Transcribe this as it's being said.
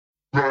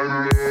Richmore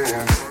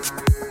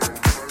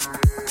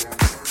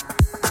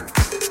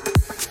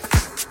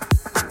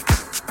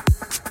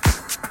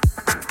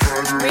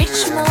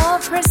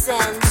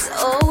presents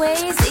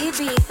Always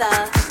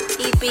Ibiza,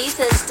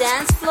 Ibiza's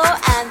dance floor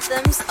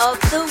anthems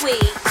of the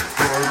week.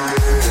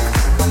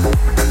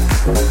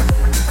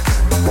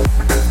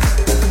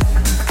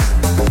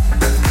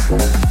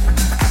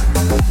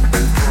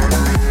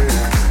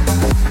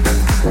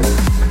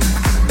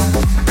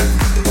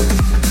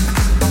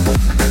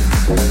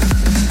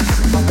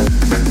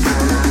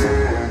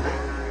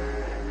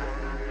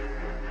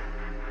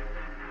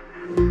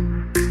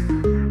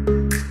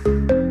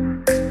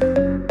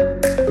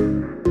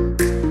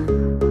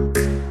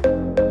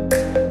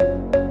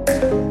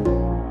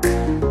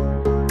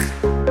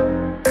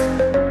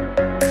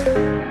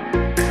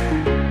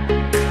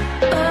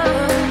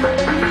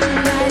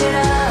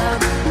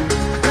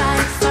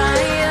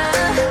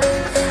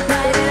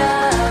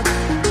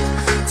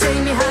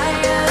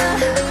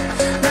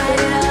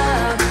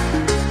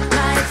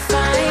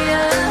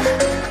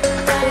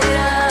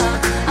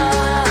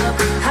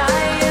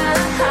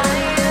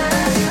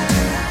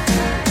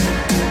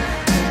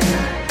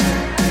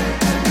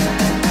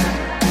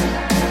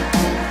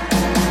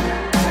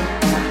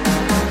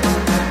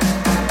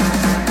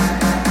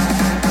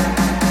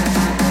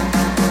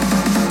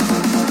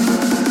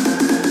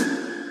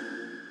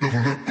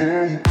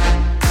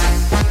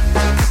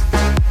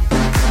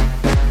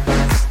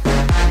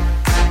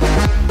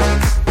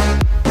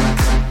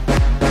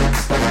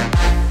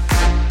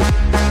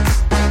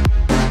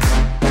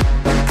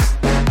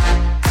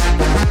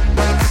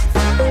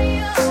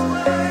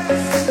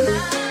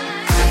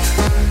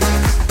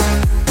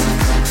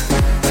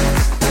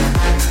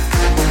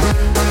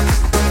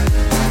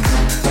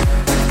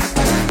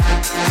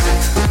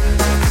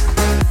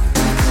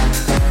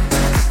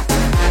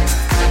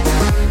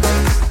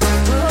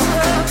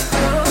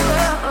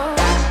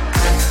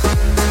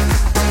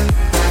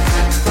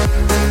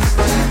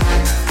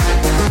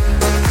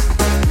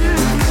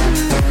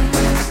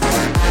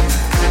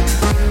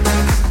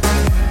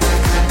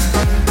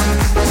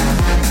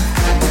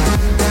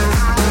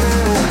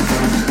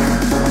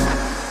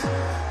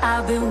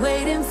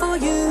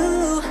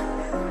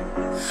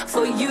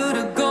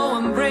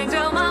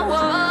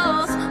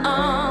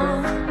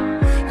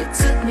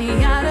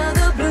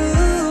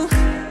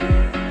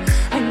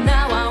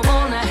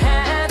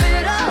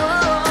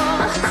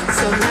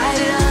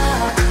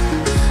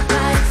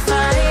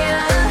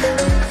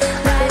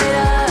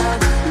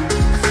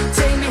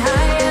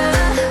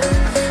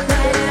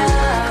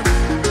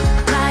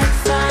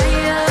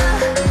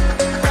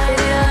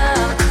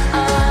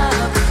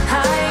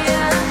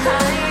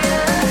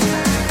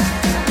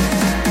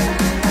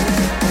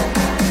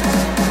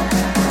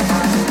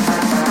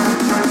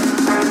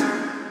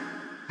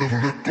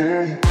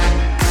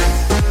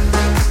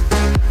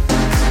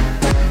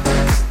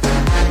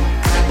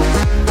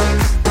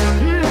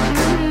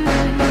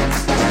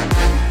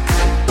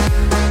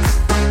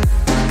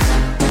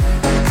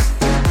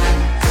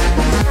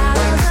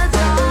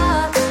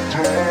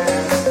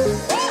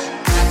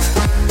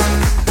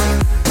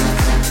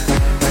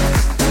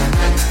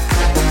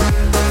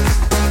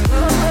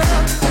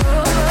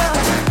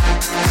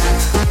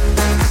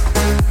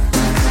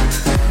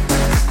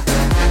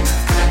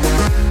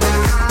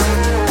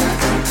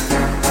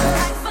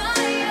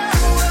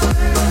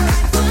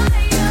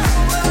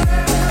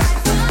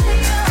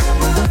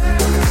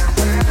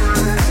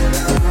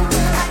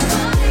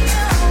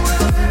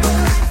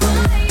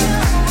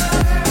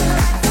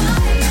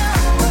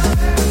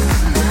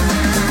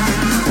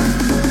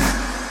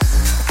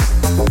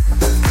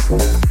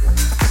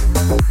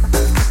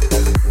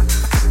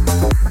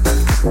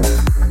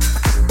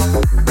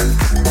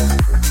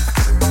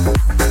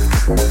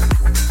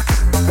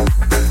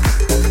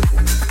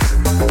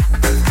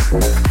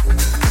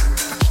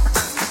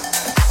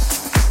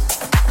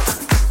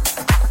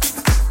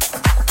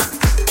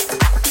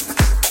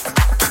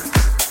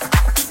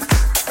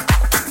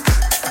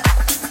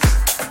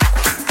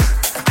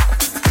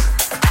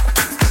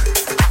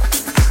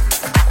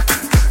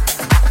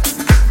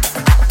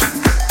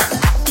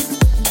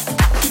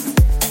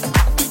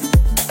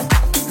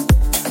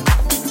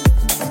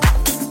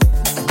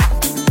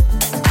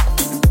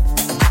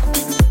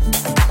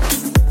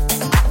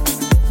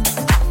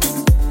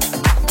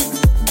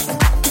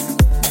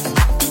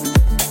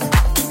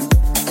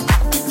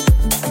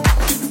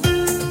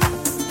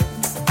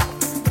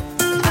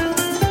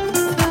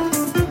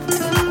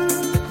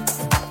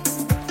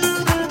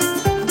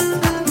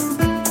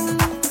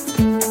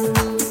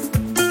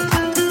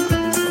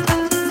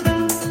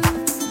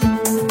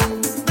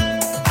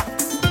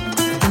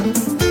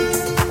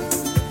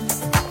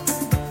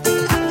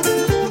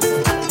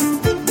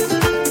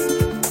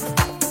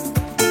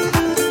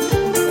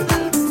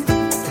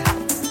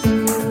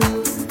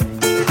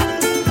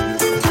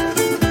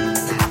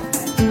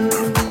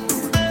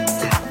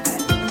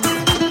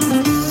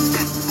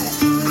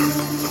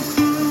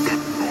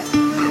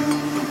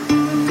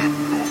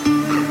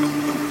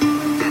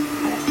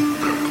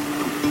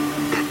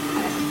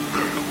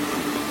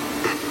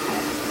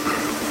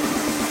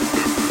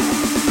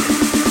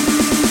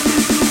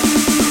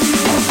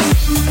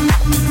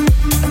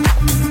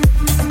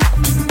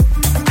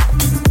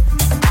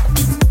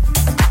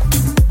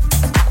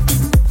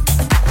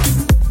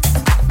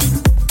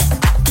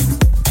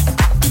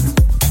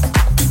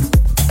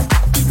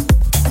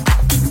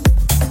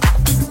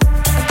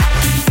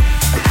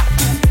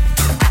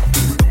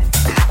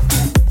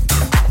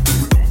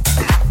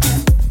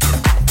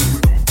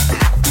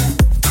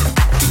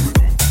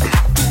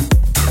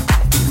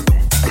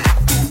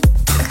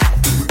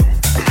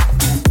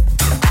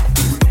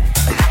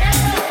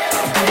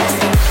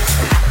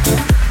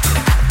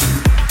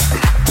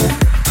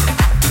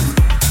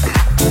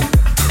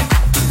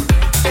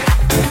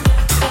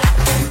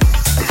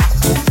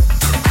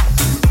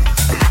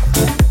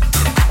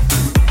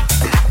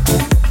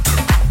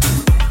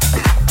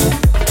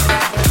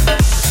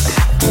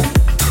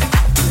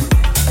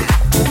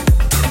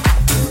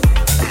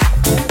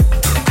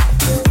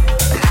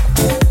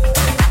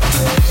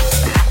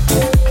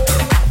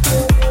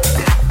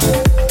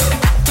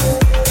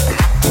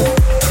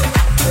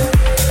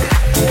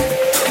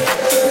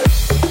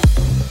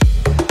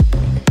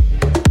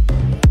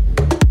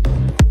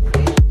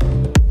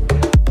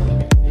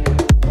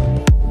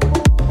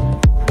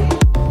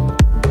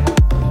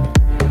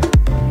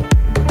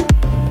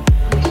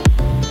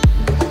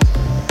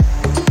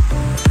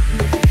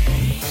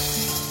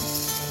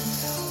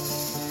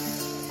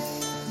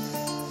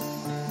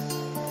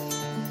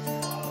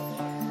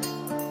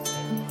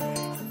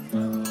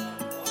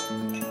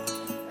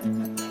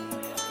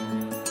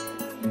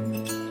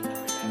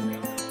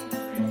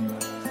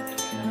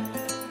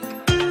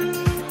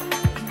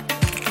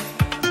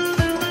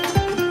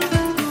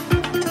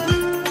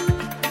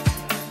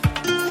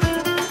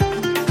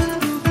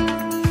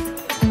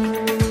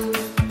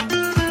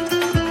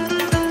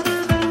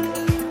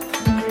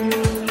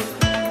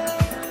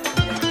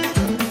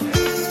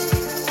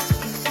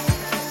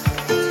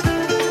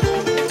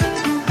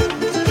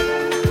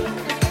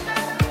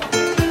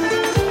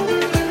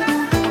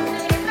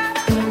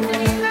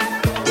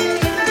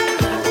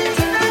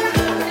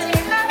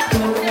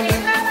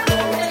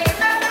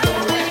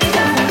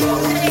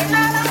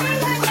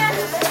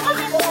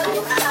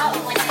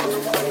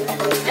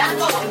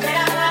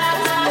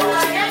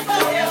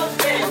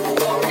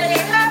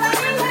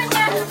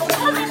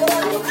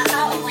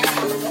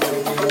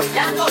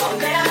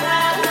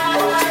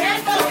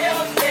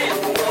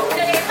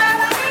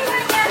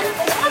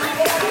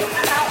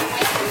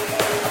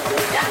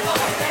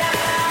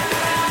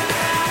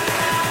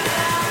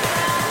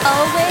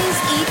 Always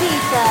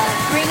Ibiza,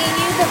 bringing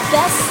you the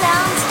best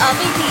sounds of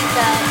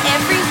Ibiza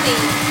every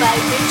week by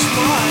Rich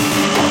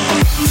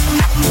Moore.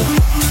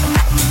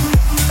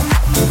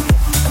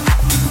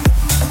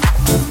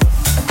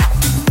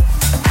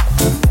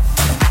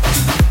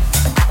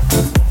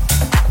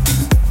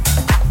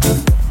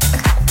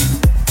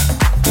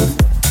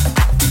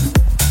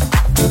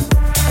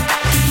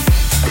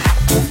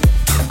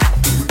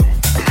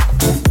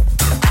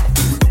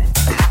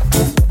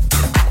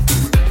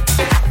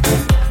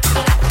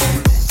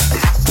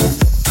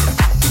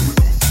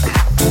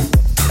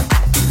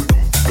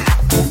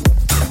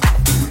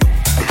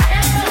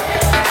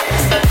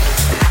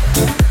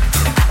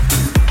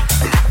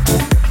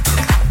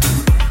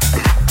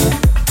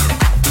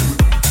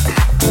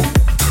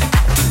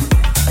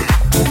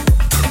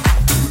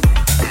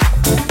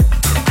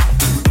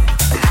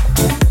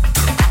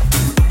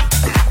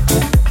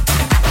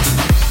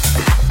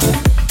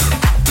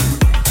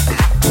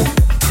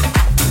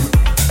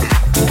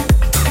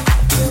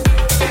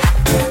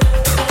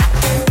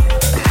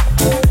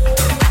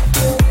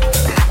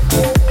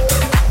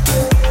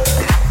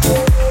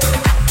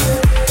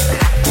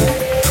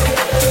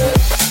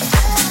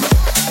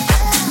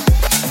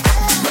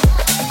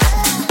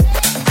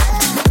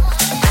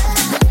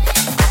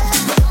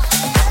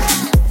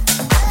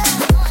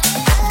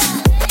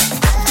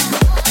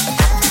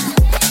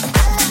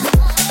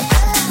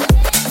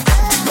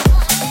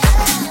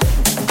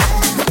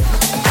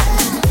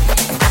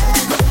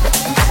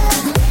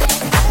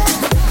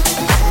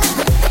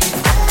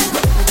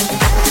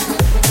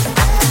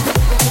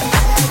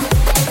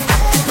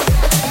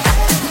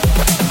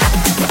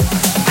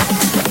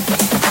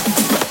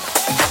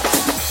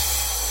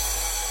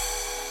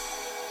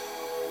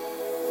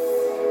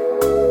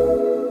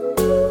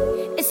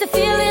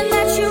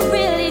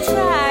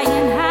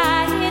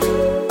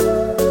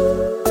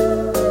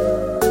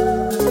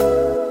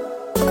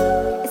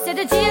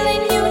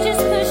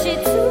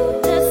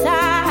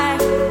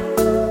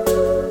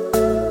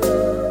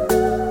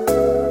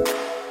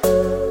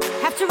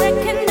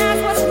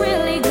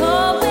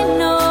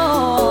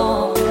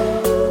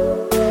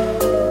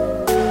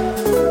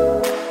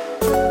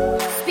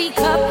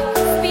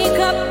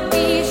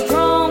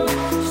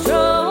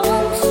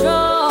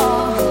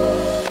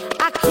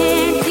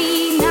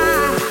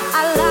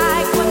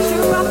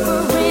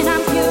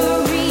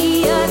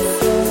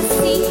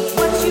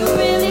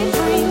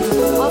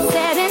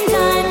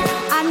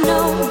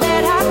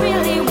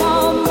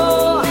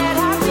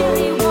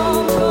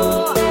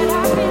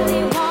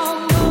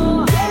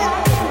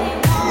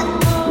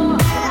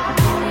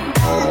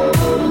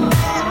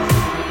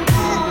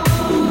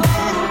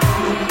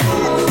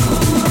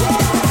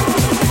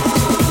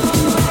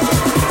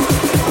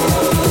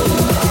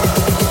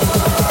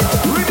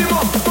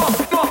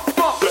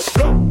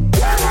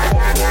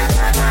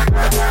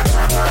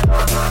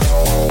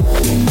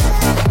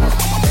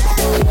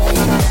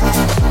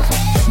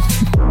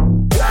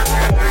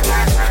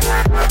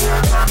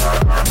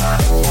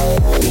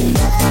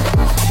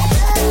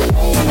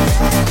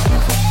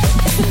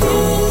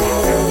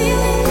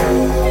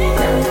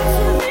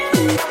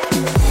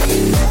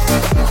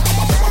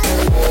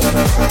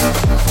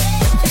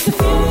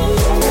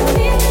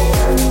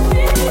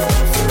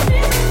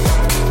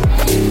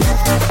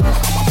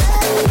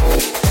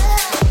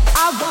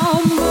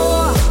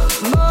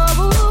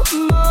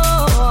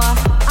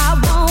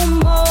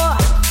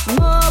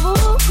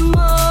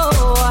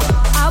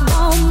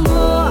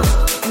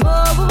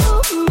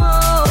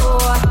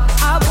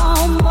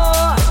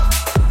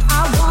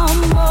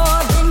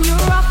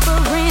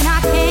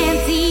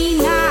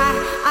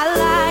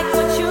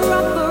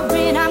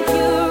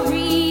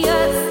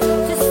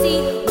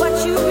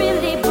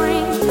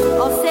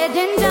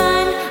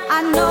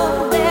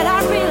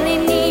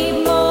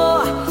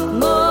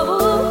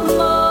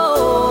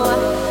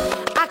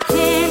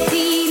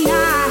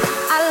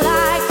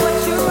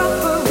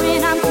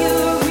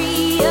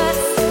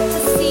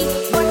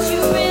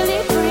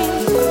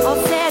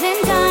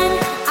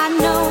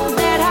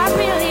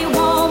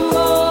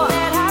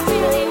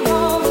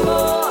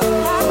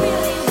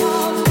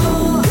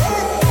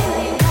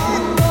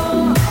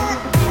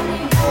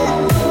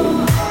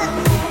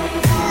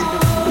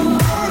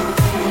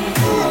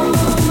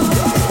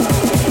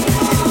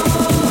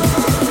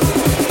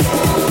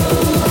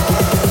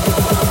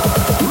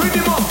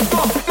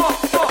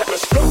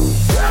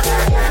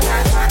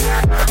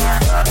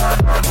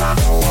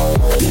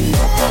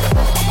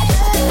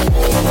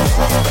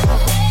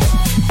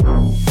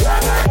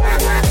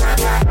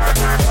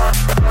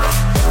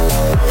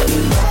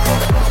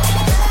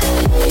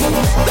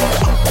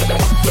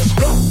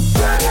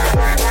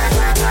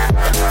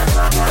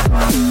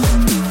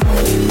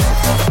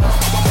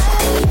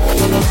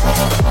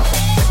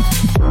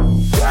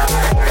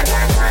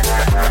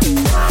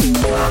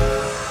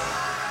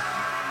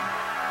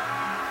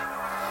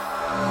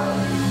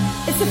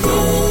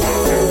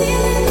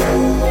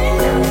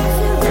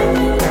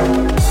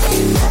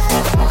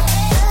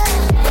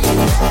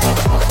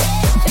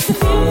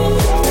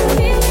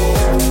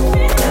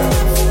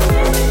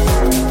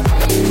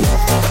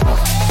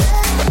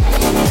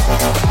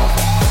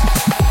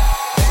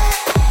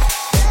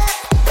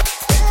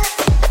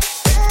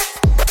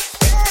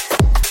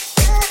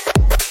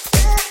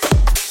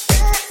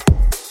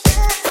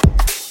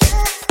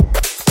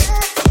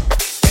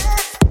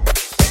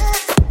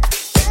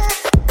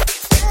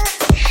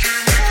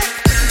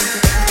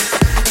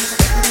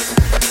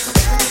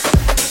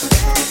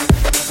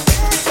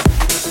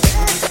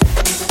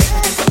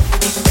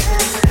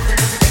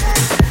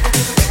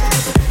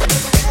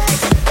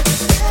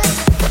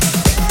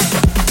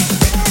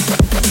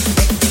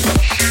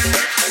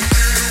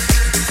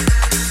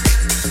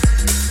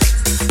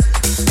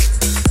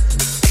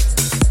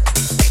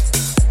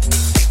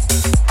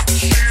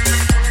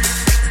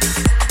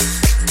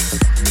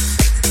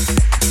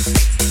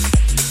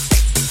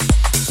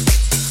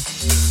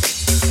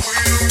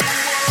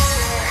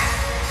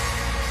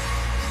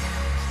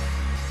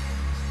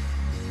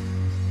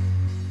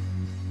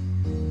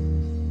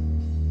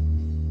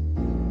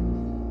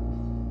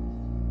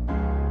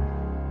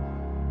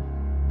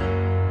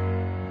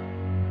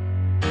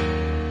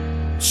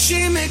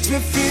 makes me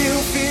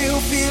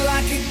feel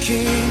like a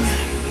king.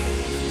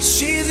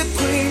 She's a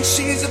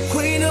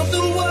queen of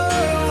the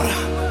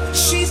world.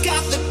 She's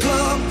got the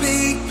club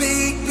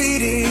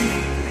beating.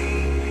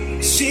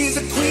 She's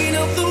a queen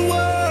of the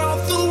world,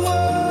 the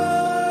world.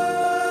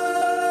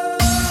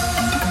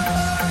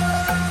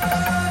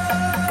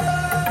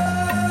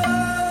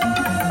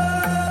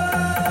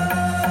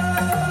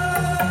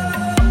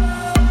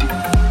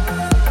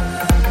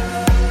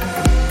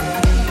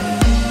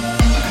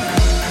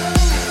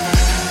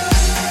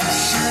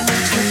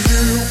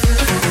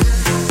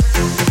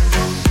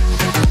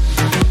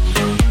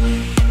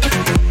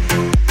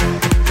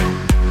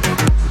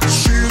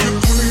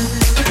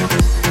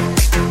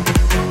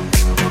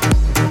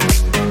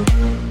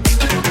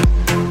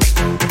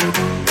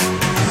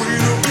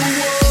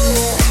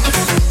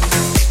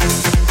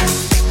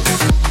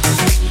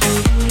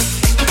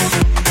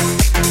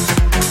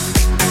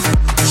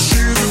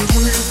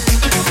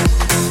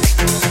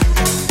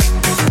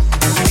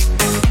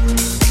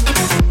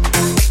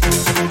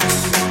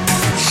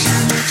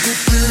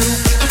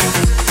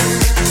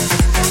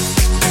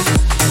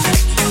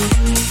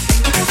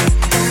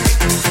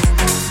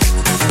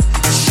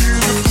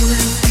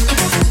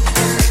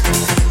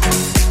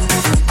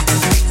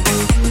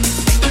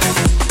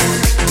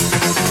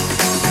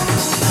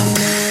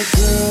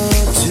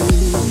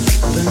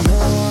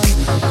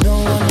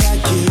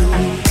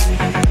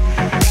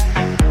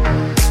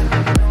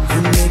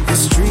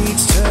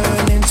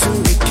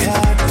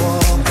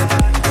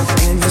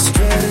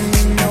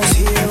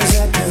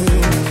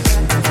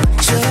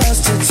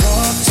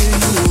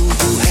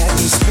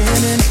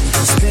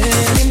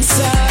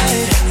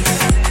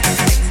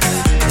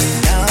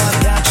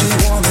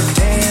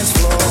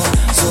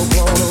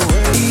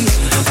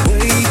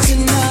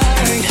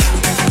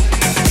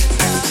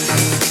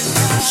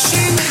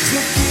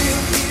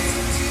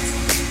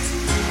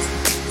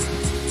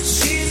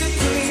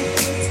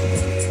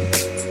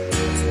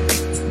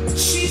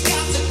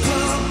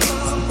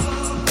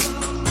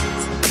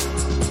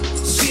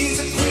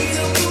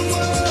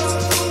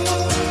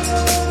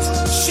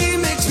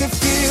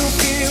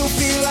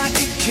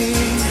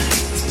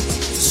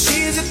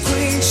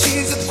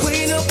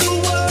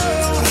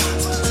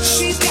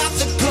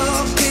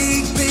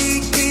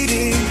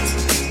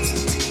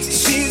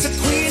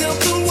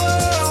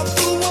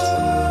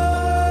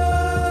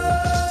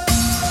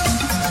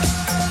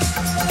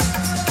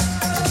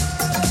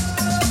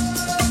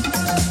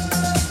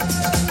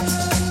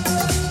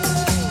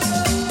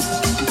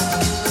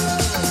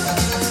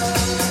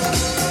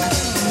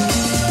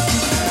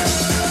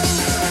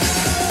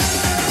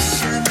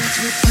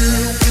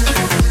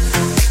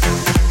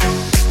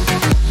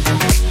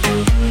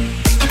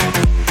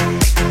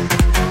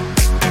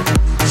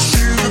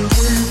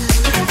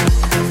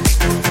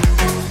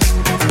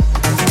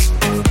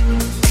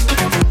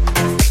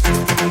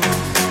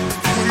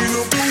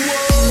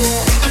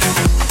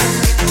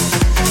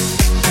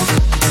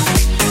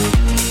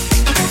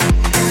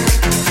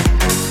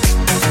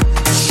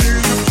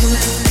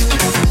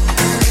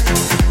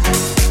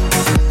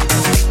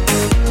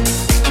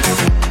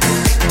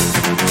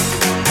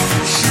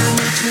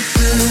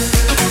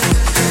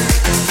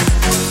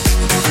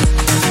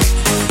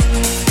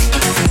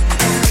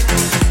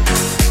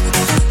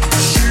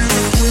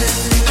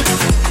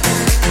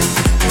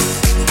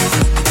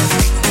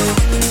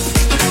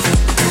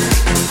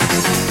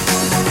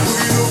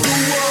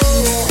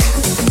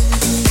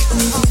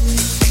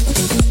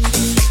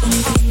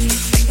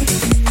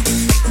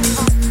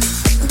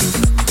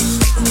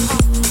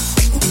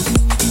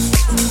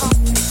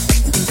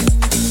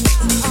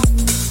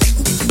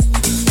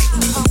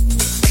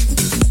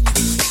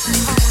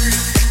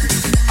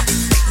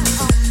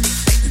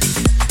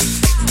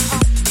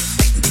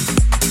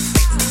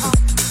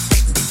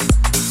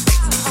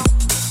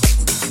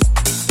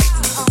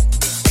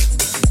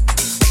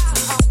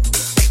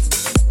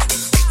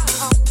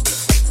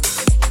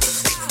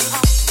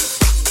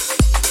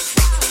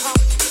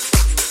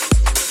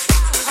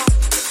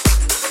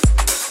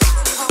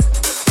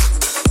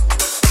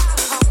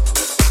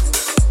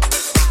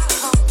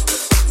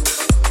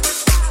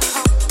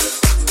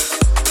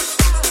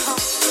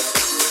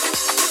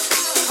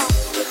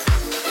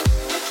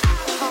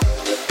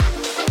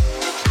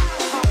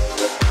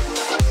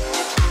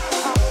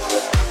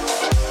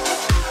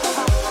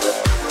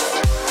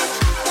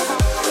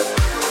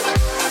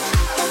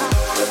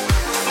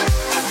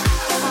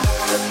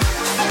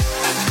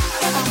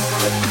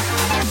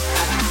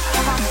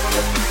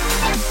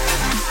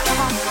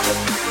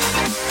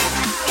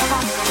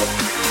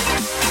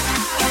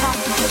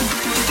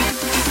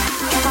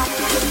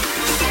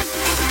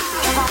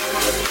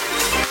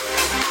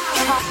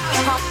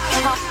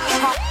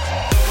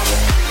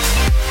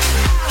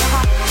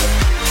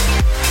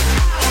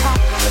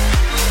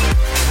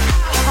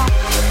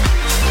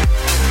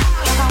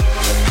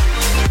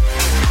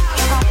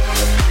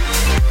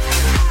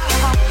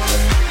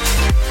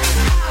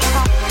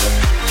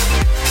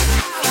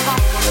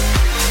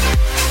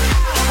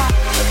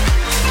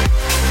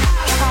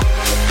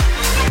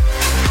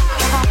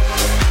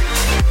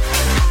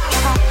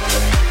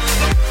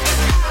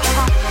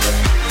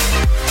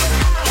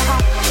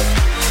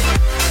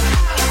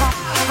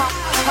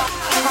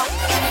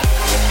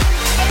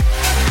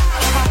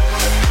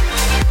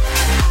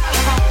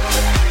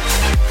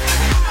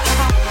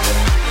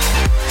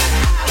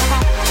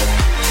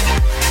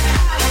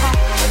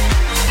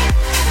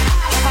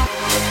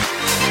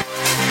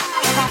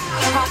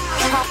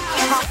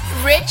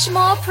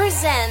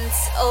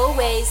 presents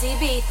Always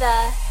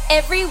Ibiza.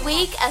 Every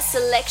week, a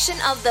selection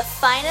of the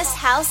finest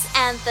house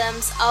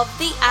anthems of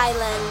the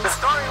island. The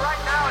story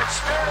right now is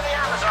Spirit of the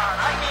Amazon.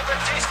 Ike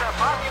Batista,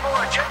 Bobby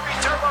Moore, Jet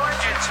Turbo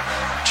Engines,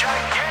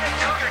 gigantic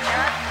Cougar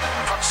Cat.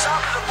 From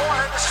south of the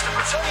border, this is the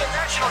Brazilian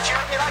national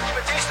champion, Ike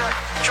Batista,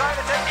 trying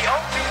to take the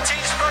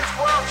OPT's first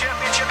world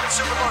championship in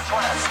Superboat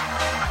class.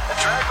 The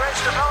drag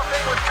race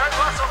developing with Kurt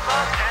Russell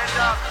and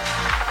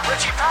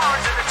Richie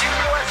Powers and the Team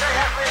USA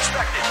as we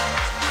expected.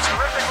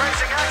 Terrific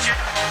racing action.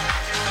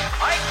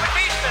 Ike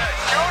Batista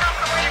showing up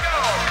the way to go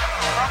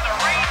from the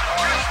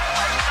rainforest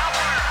of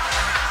South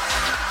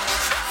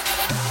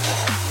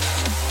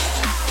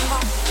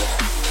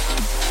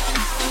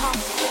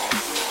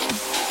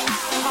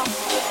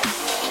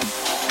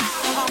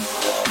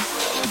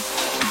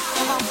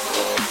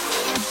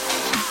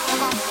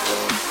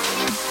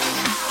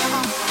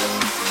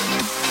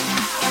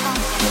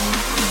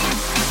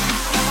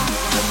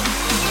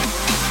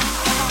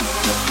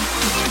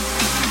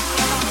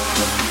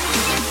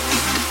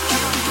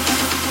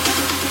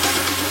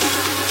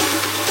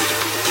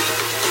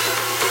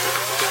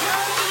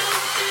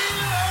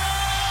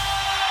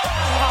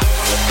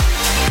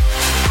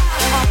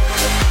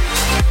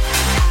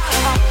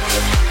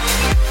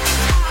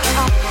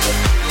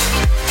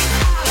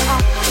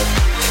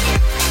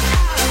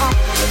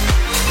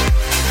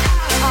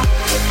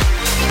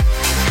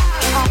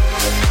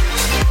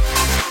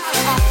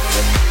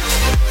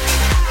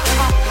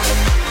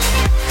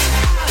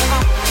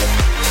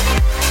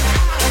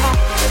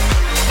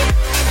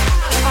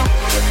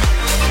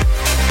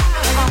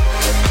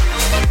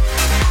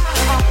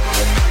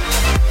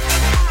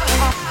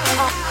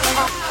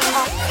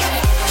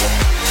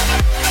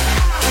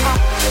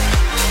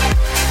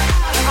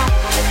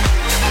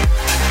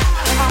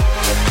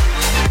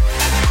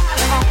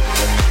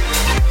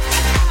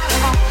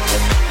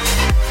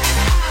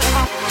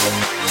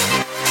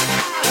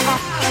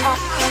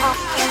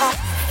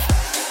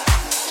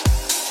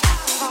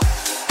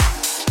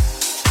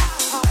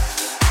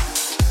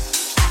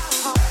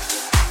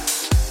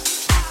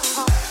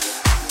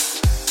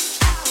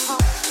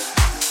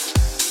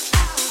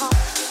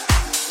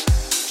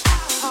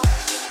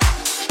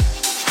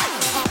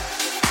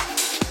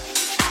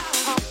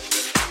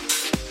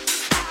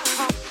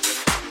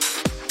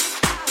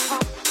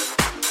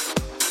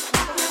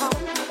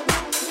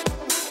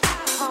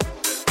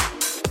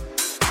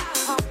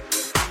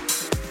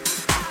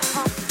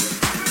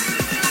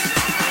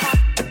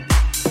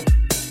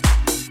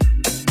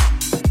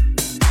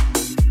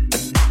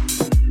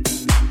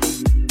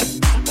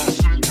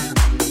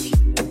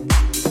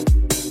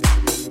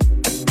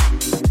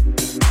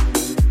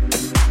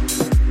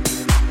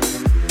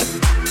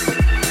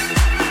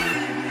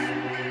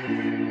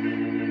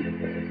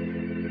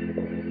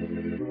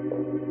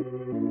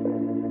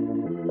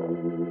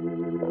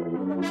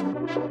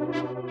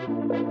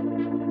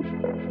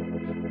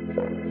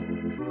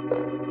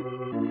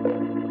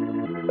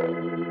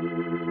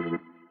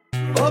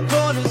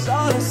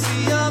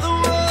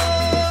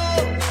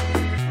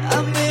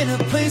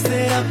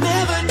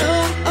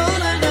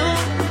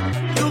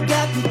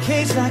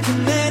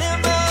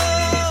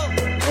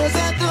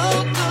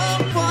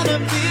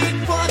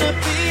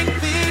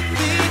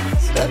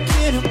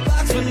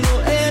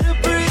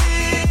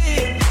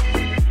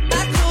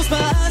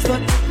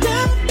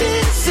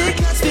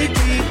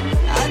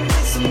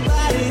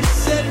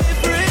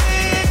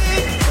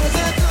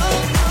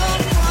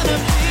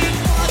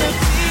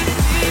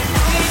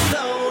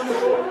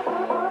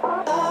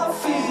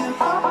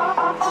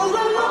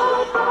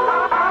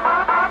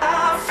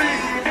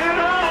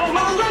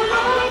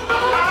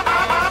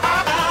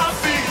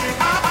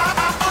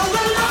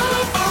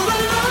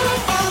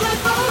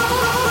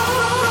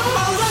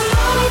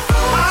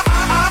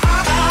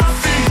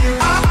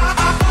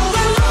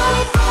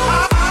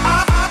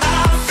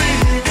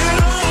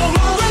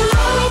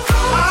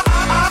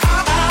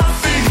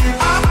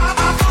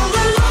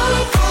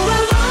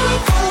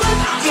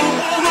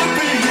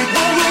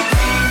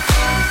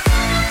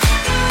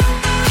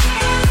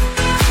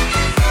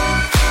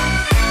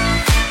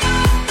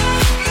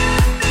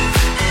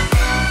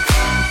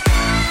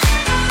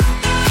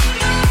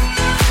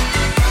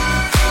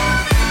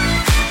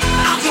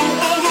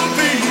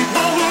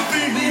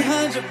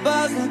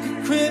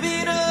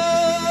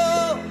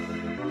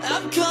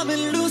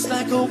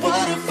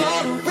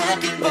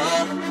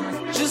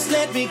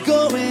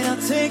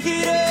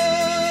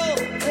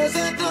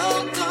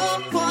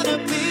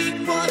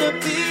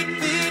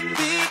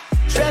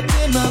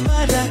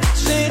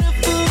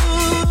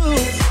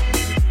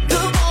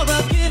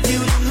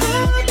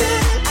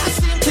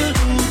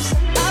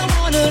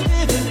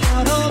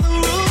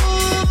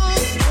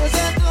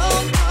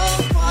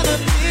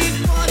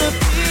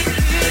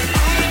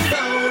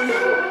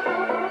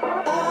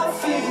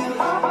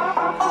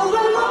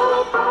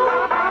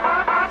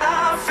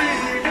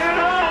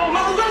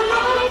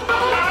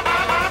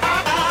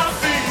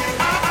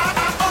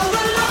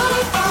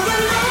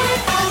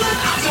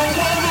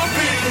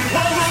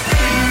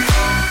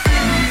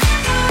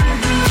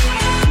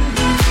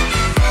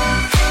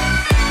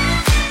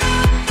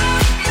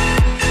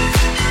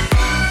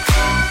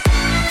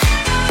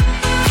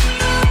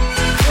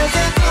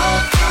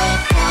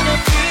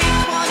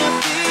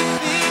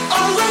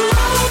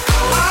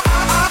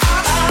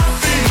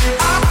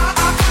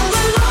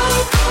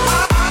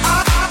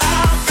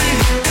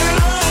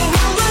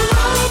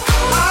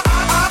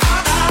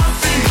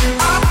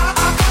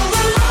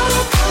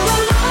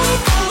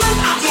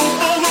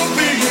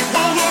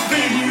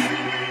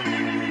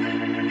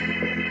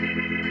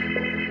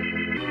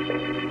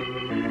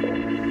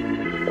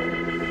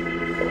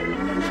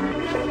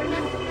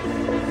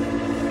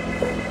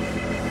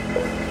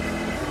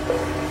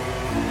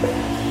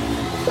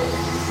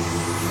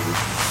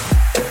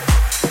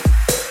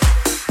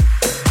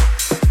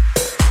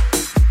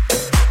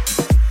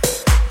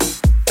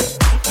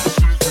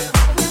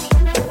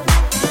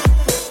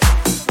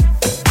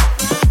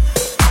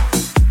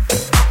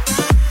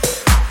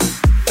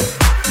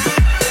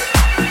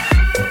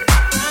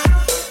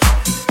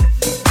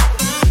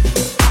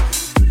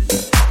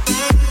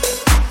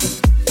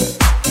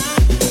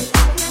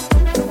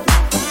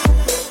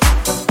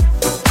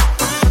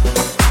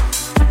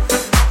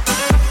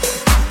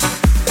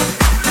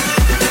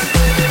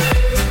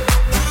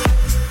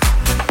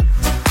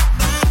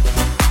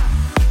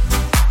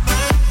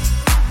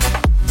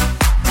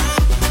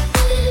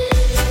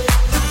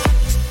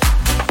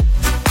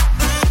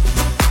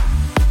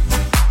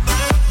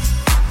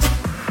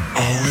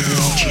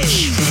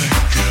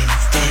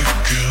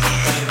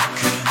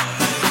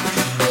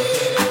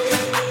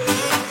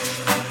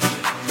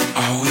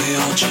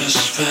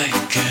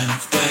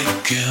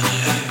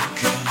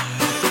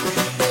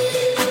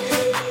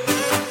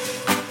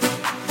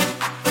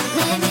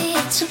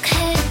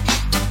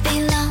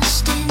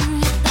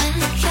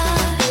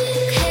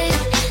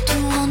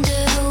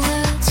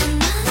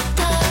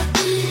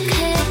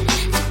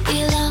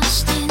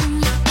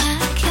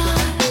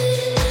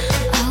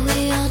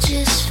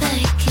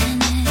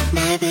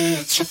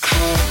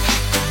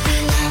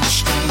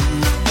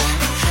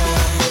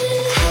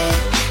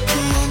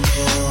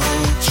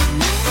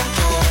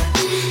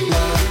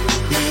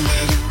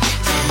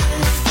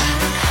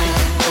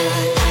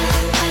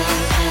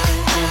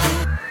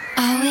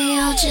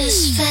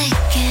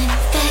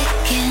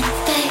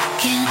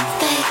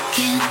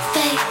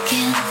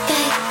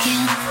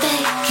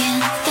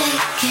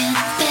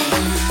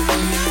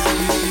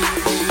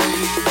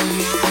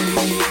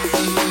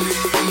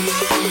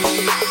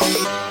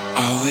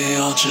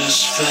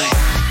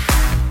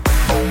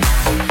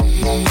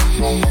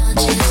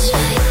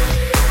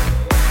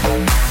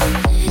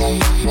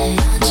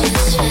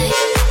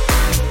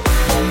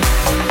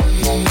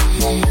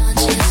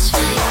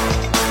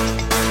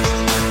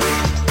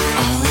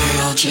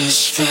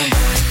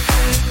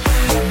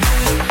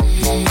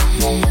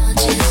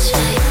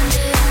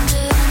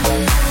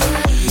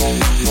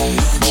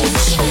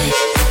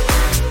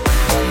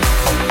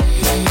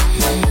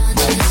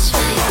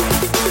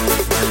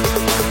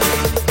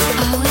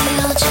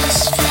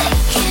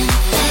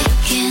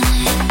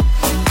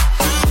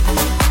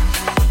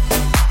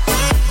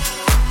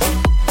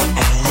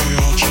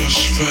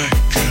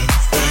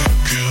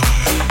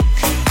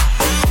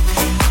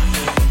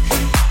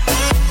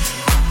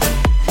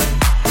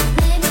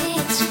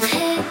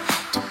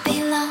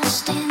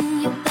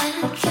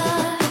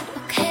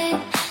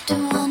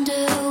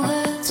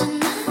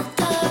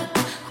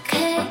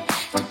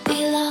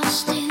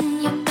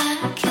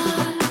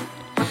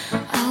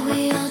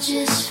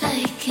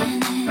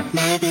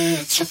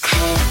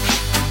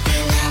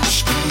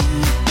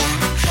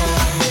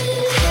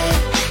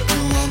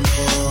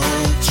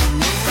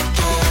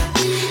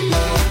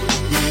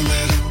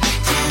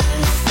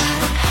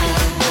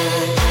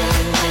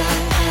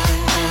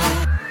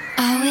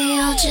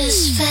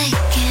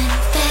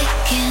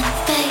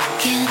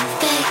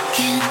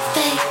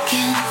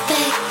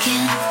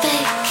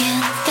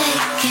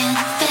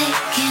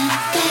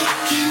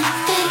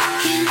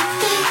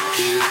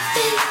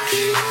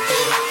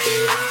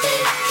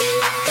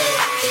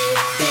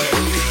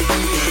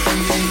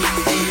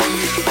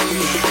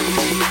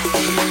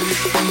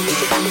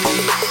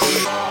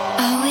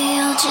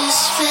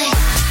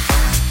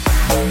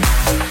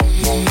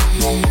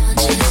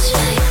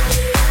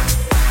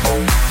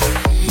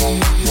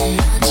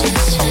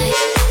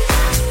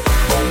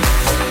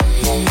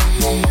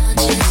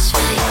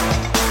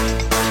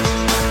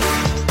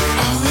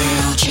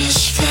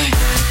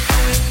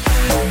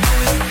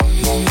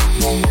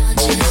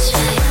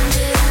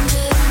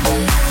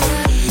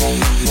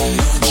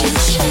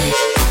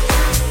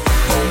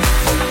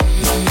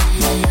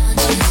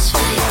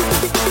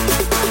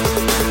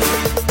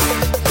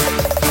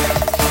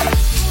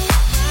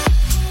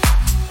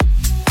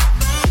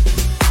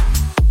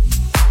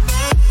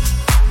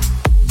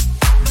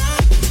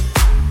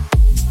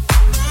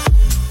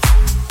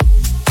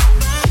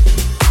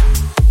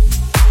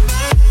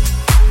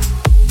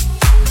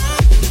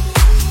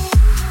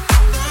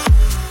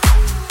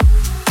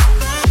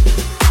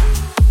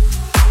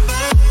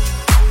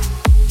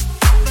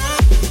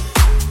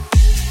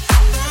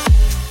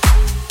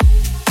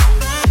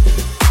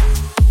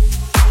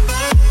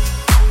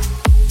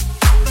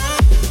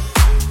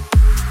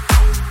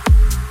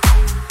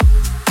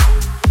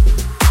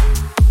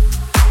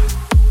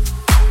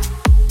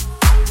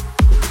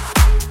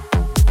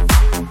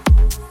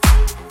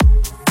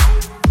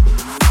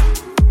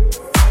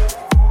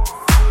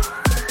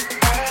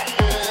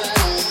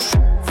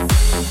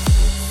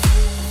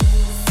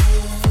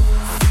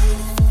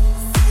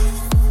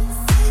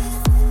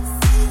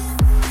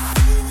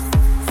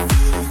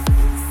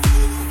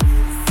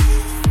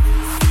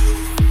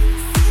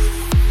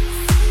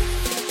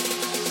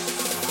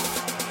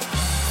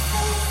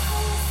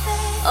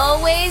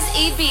Always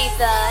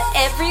Ibiza.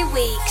 Every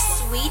week,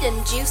 sweet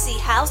and juicy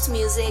house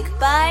music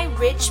by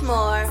Rich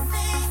Moore.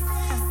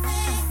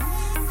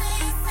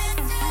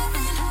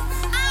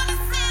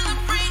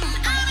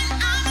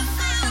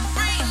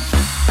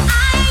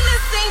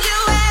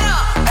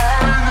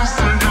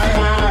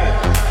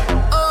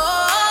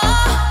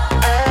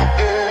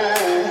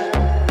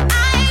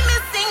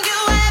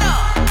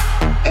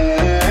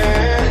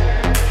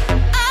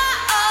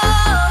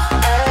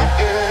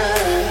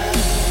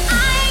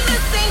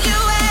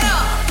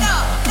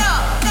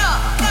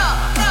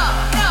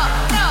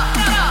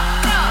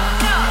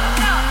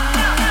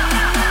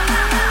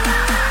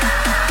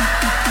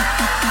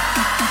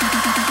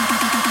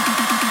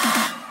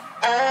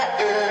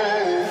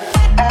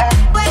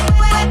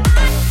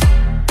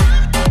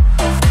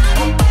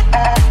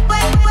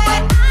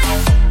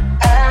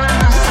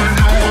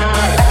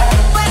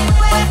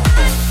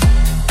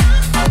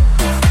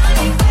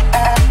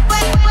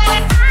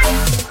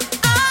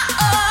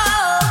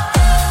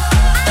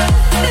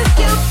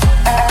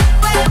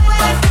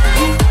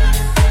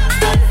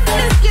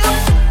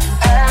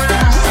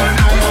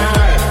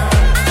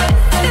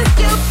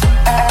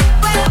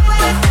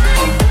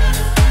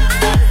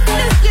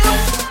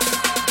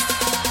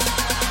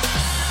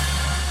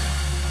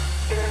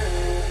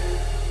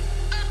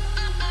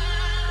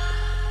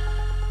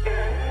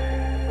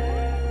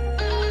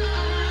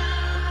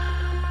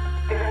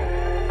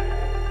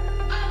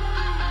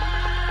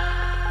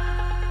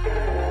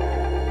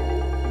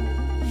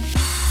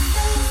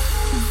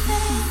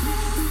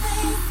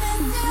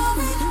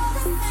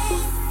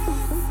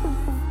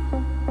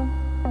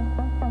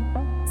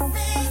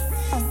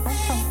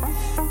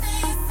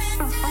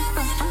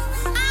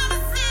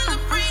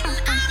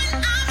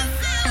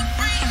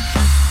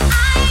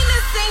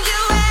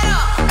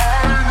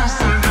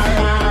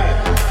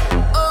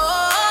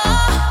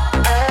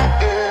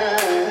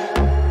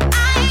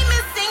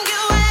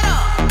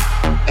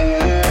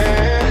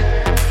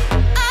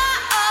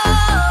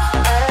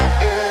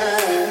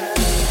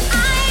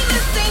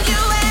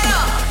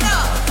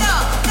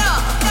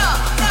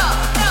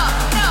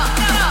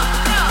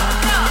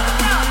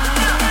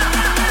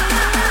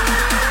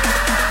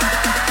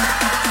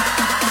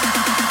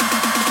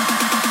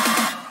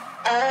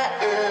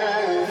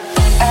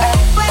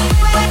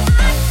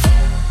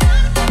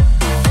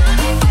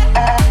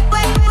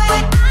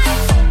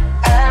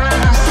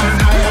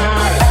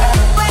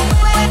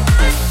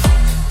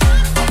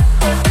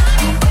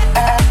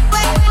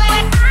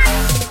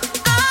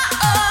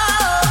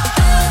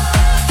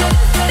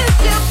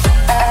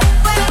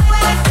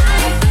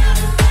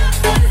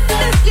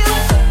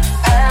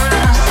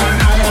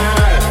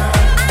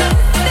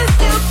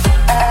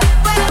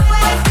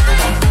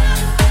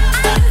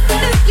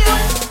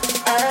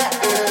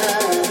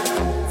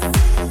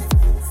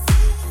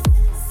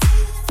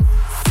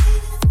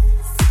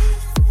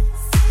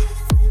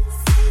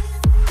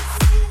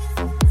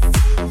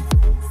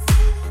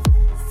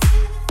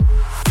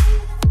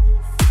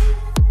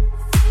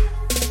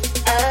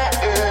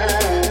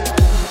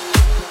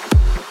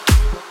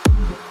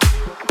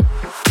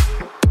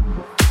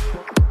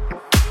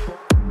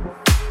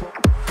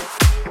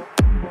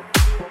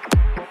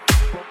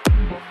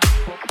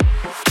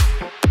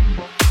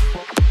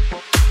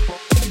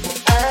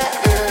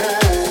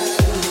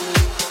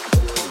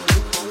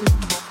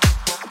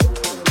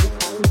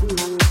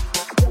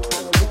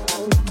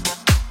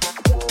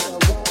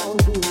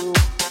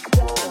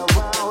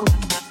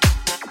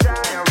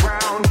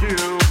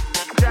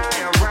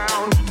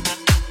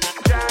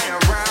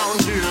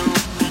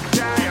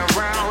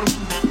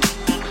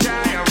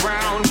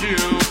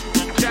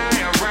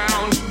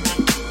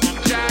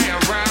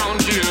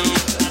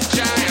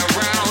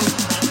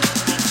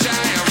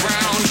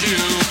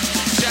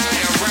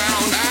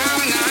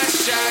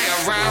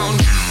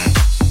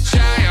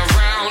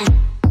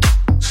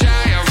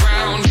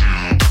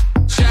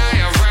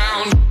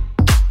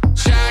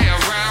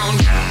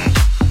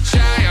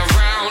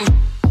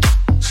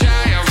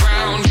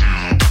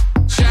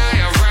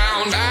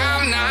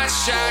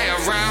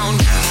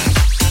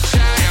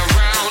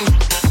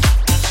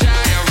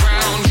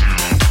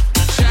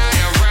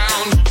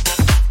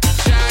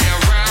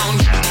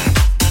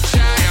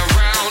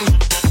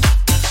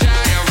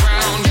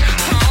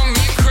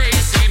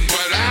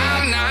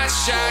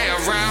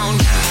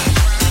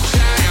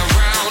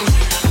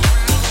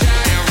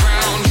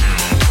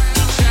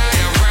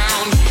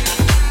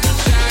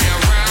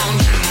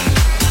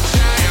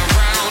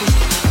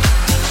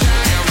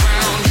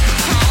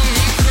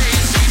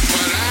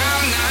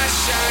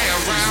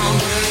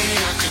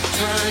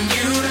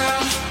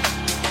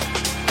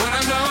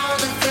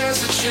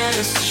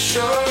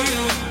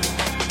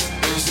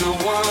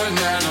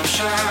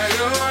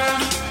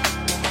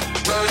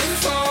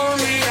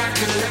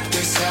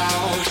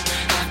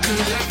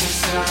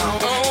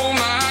 Oh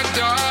my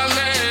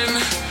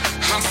darling,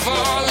 I'm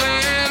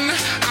falling.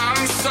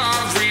 I'm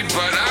sorry,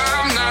 but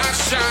I'm not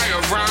shy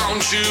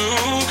around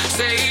you.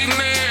 Save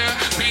me,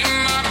 be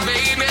my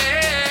baby.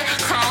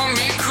 Call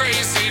me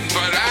crazy,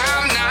 but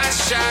I'm not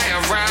shy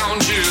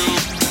around you.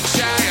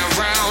 Shy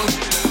around.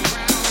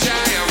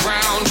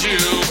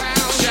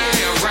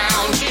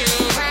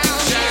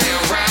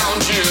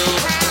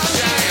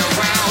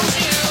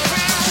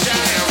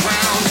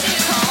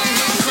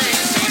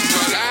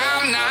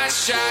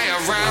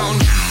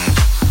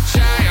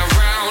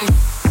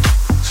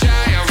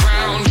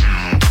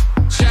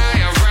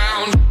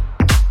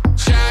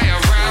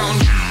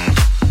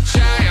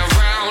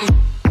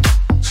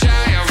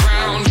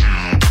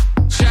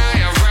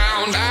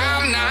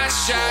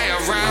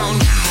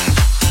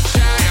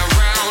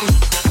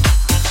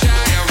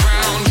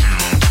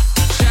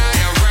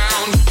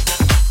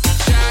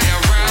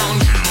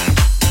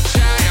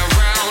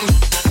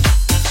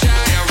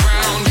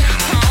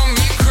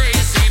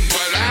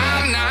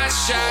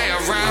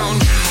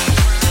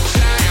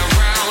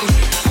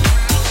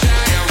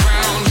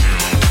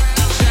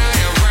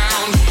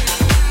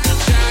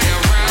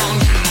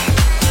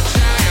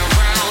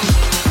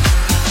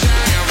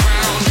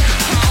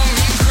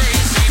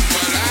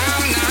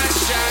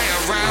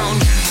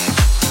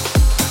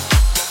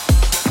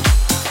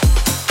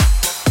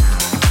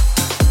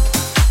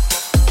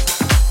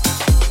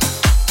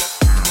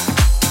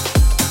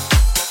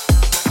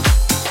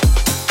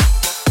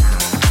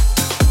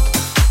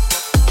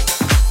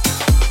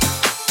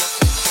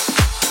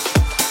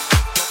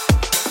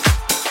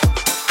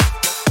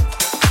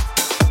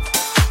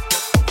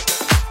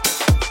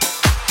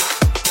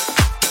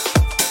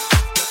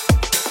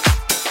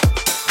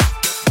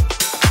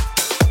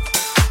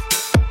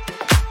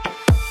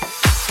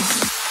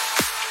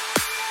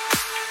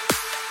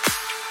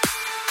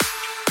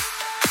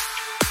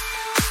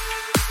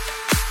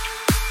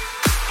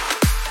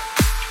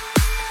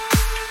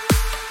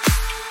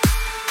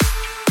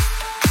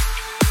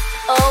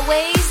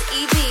 Always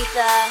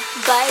Ibiza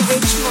by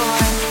Rich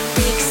Moore,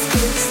 the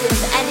exclusive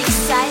and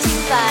exciting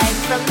vibe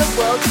from the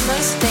world's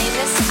most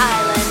famous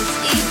island,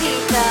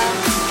 Ibiza.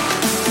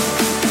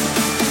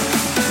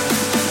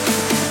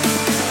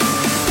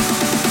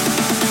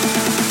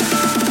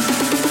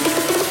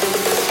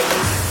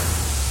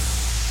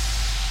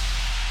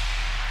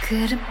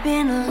 Could have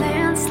been a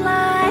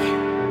landslide,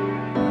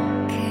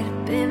 could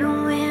have been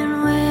a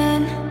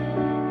win-win,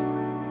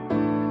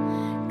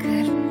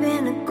 could have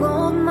been a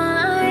gold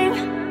mine,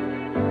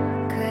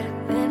 could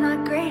have been our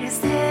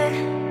greatest hit.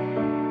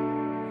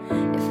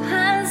 If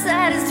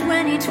hindsight is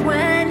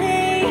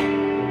 2020,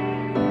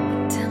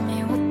 tell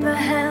me what the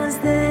hell is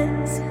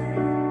this?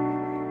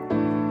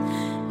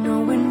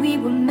 Knowing we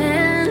were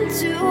meant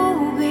to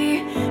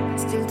be, but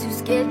still too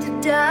scared to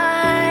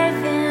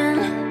dive in.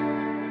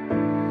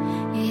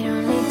 It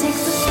only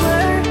takes a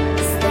word,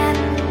 a step,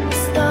 a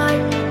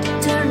start to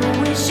turn a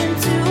wish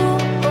into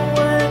a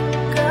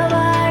work of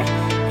art.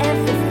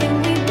 Everything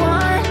we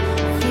want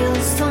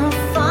feels so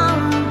far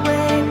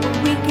away, but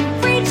we can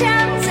reach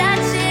out and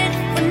touch it.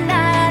 We're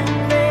not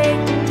afraid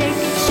to take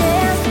a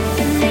chance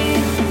and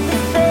leave the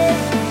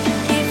faith.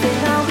 Give it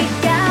all we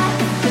got,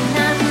 but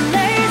not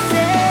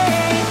lazy.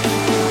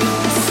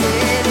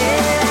 Set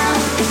it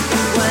out,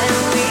 what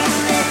we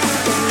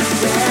missed, and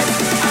the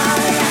rest our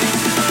life.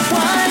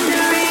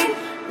 Wondering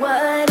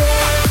what if.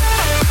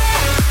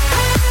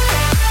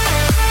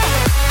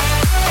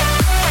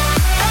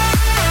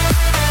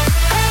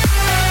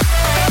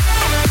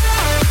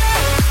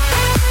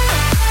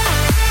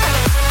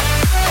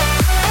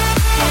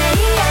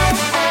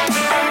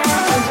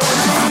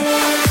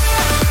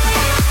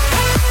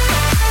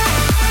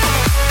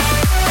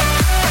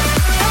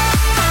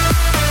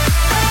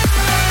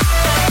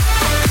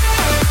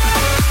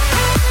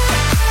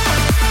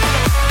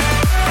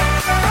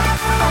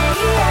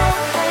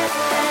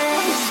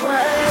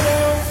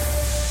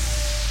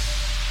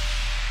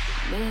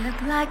 May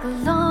look like a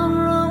long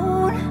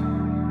road,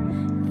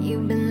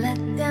 you've been let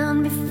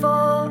down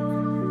before.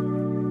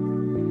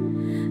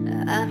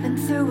 I've been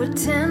through it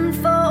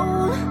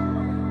tenfold,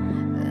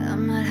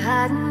 I'm not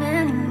hiding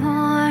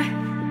anymore.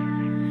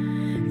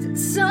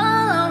 It's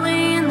all over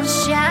in the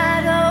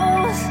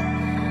shadows,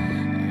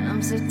 and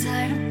I'm so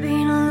tired of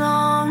being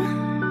alone.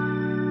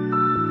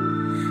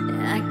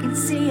 I can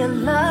see a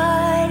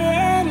light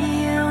in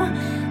you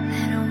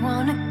that I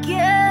wanna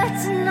get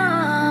to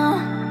know.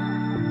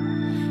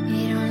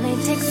 It only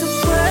takes a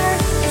word,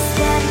 a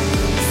step,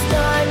 a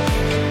start,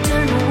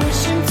 turn a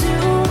wish into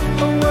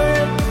a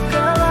work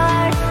of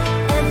art.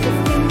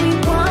 Everything we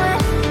want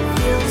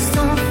feels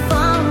so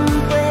far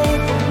away,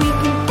 but we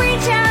can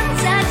reach out and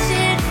touch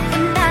it.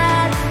 We're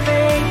not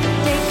afraid to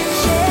take a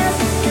chance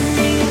and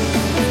leave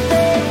the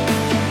faith.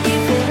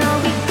 Give it all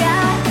we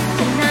got,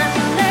 but not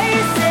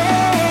lazy.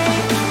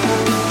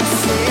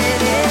 Set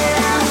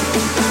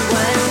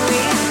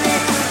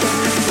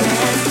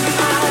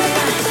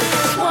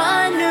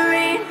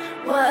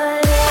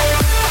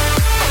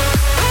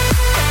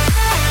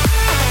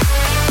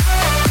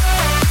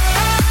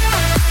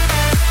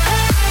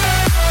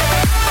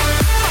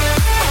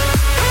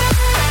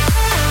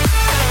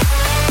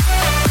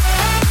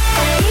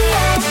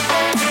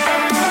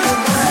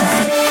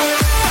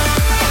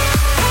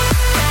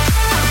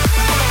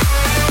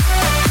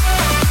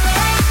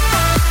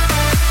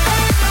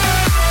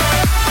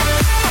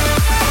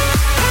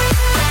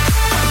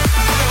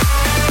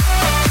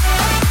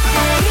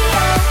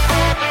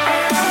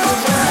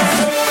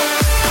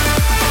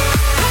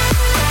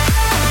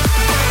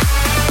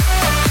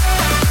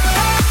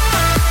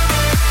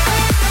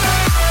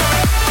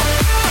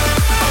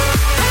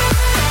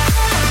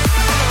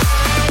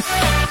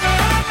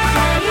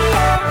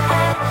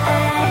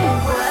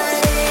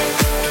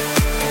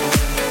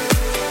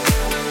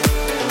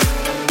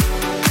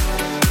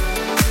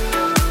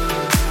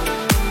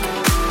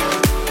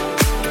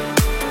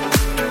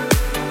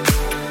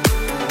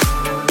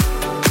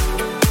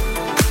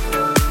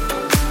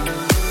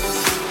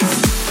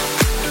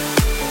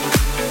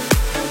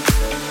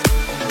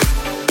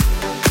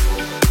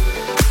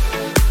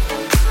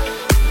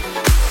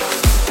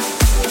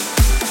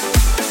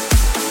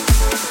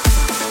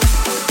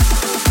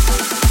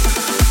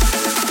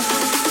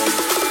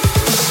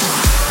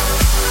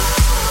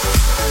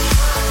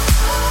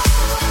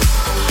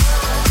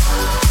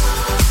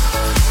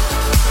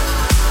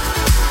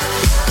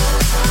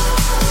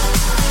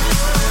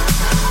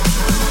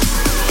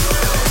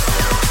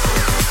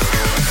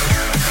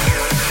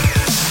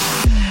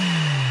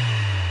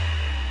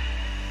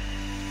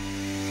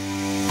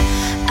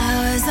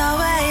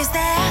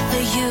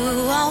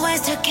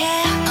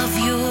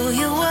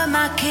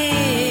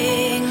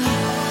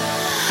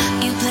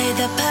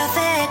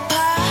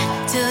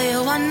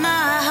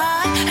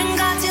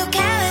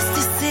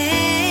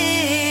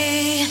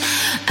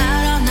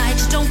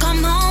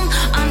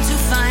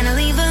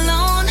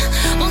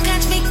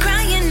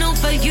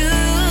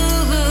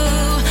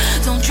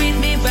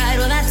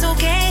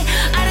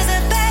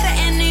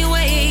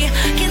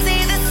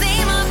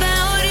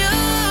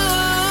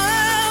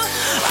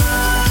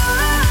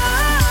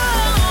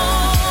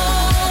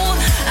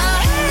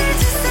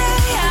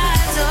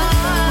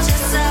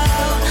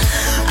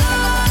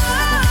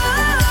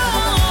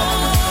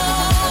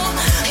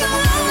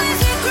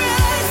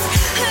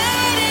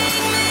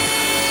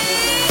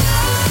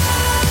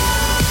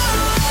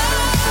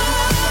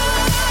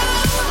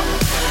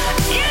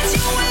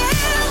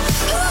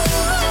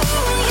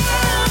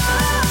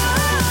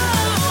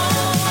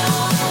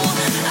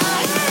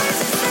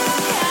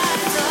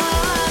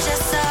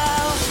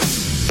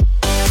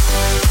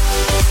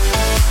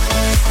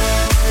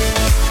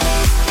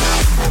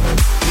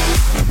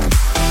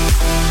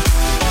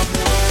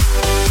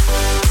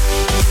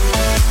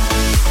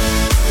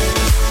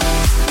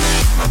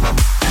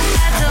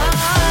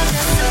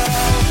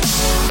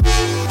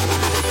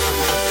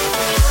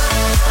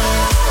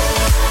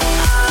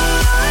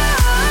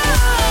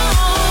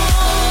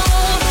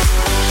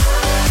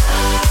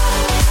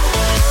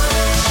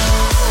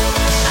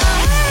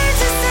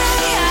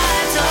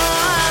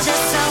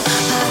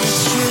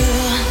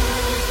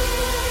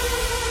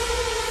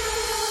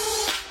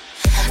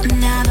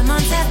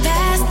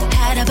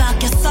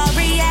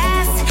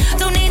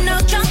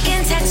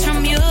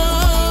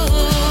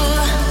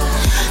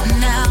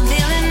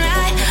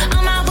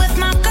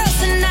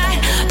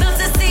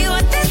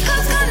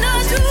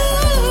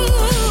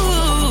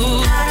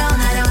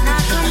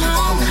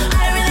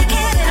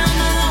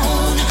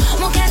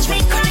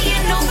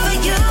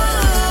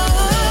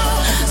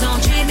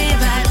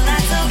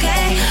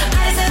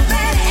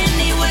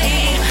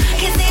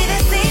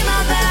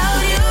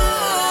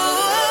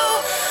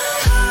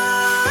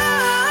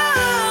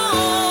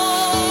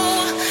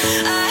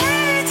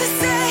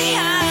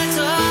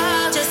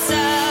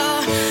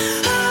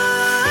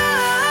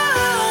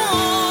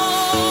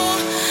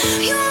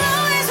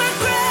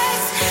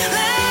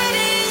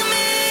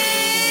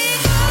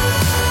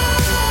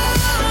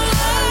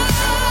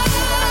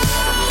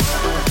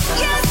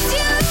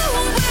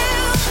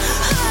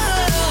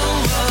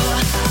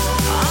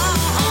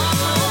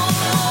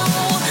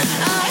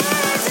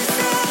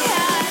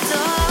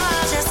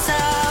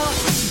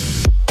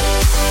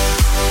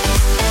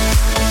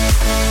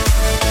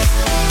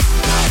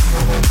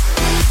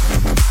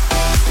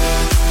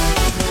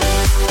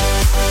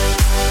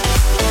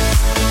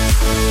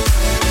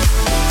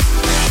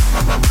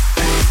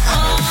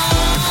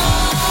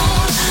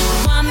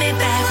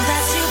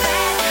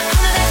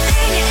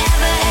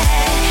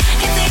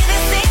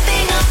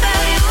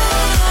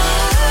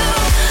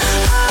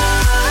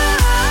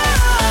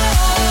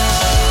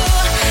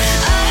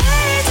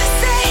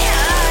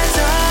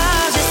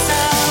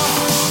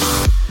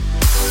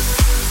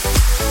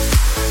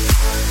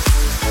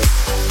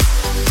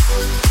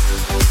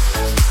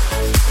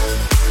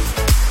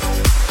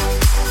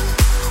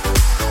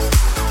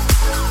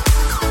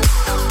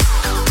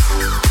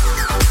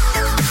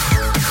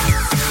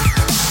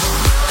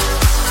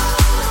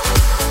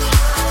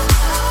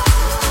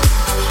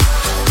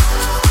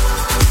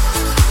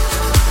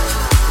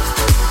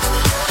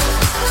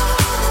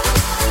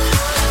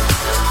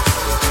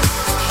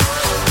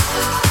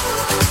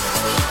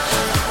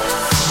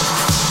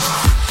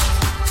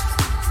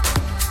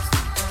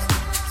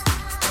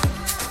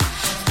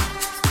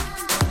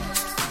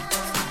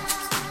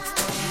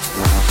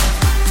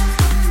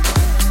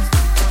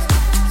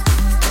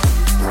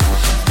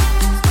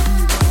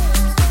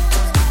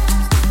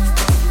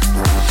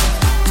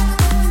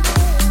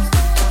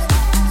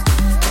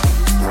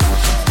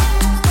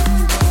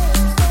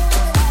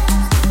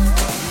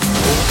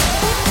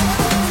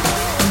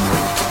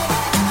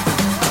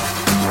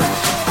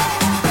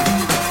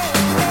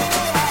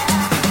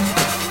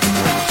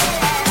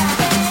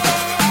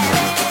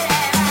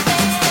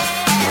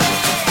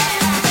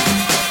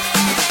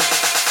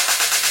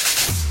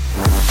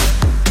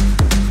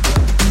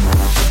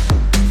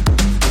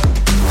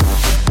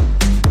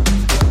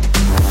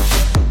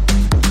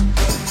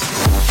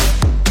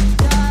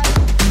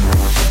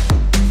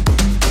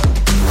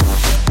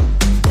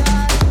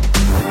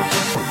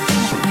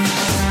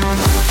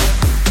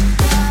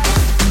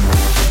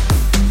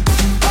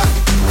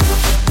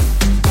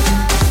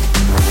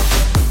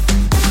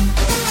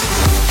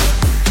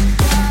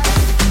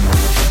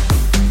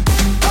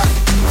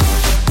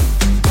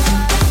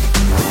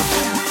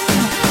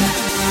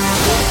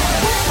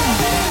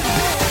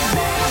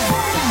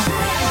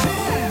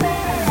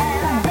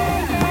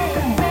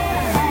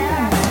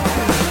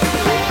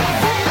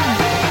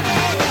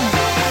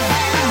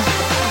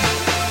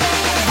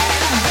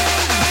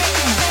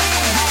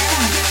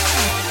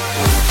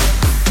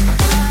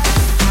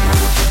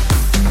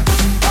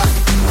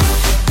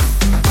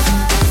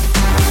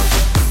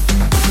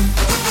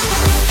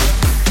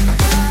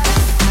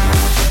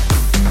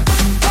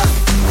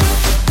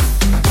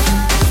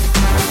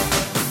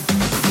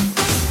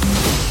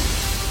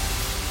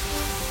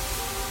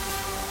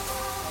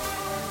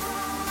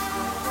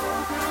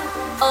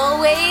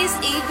Always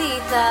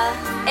Ibiza.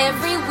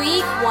 Every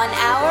week, 1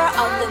 hour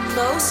of the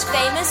most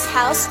famous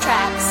house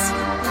tracks.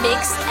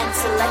 Mixed and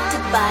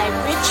selected by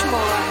Rich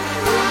Moore.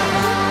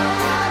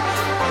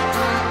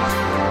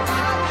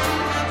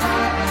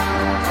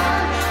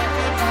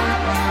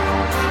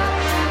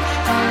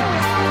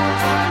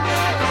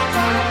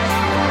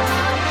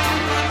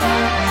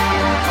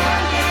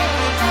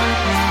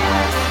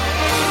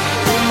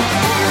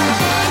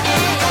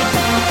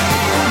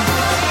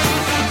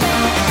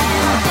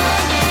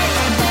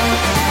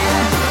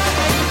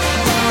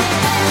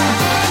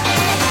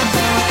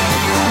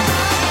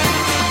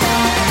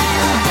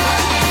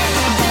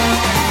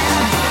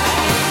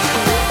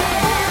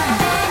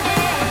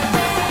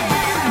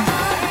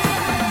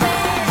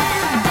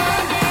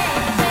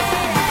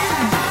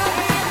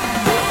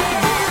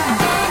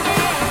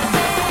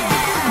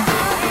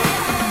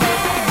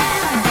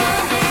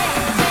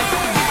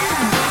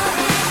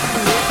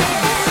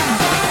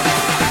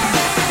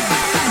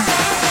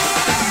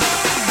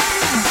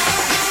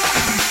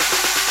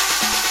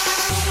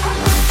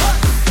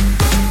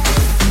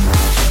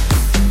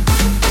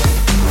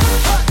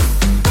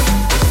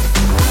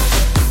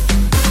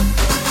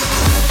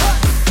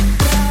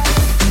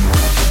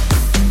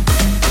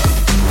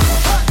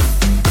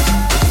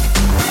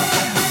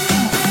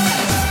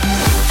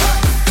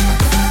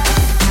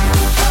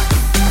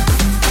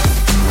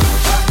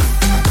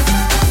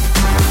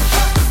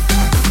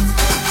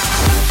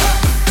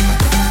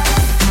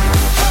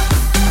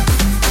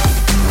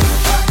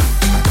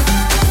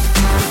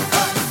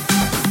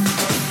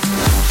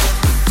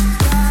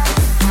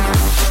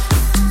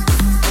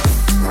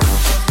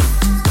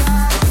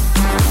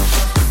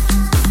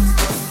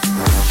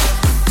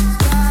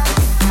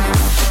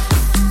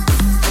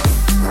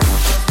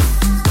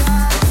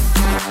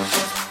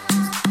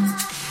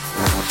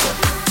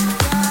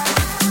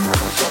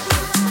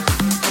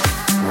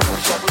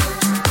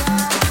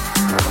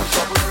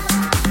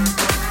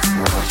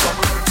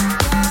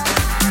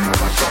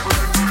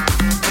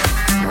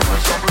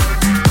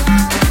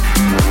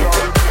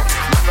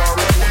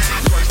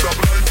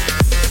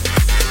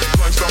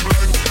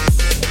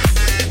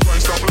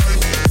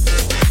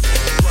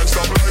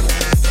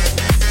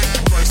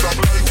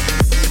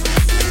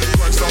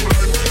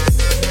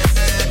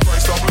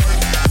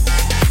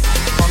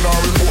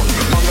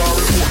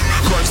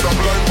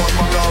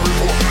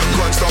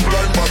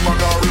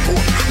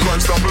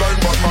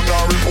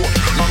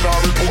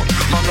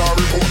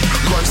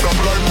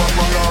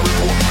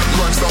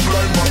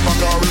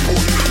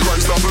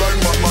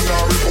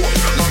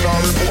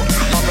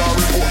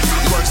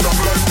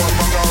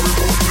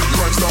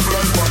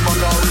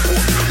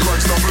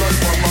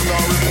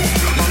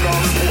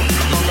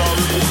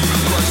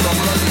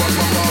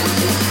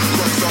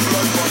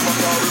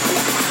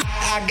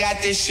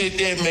 This shit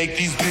that make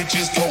these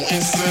bitches go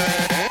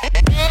insane.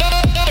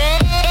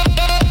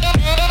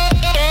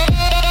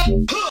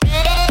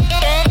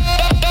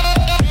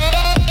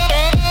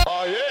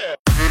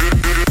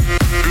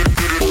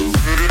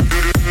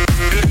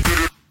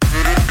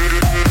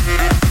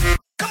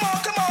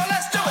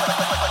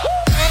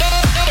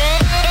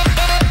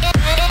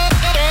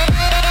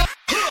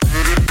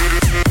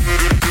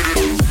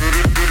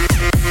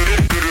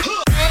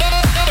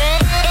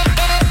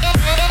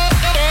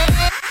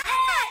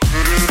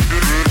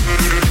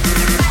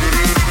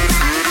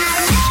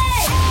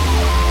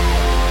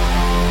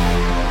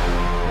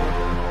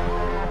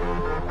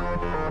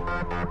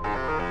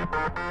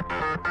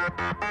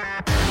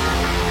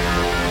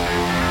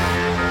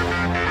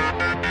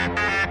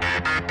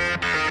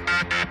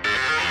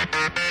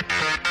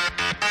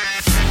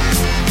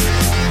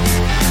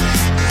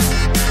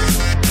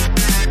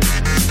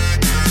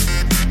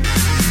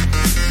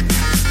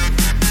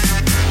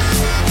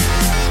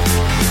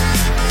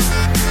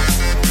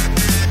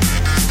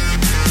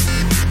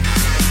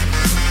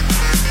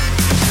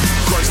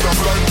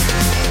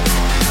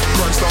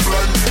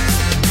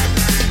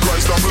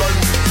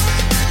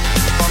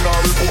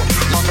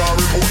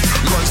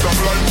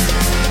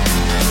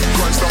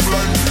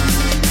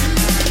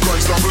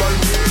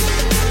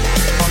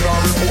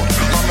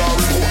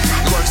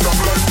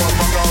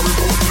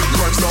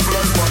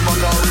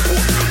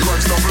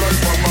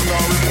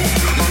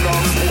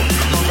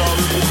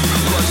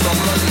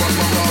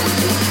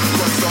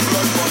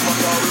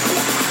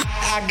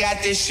 I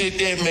got this shit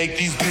that make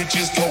these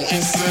bitches go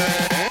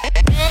insane.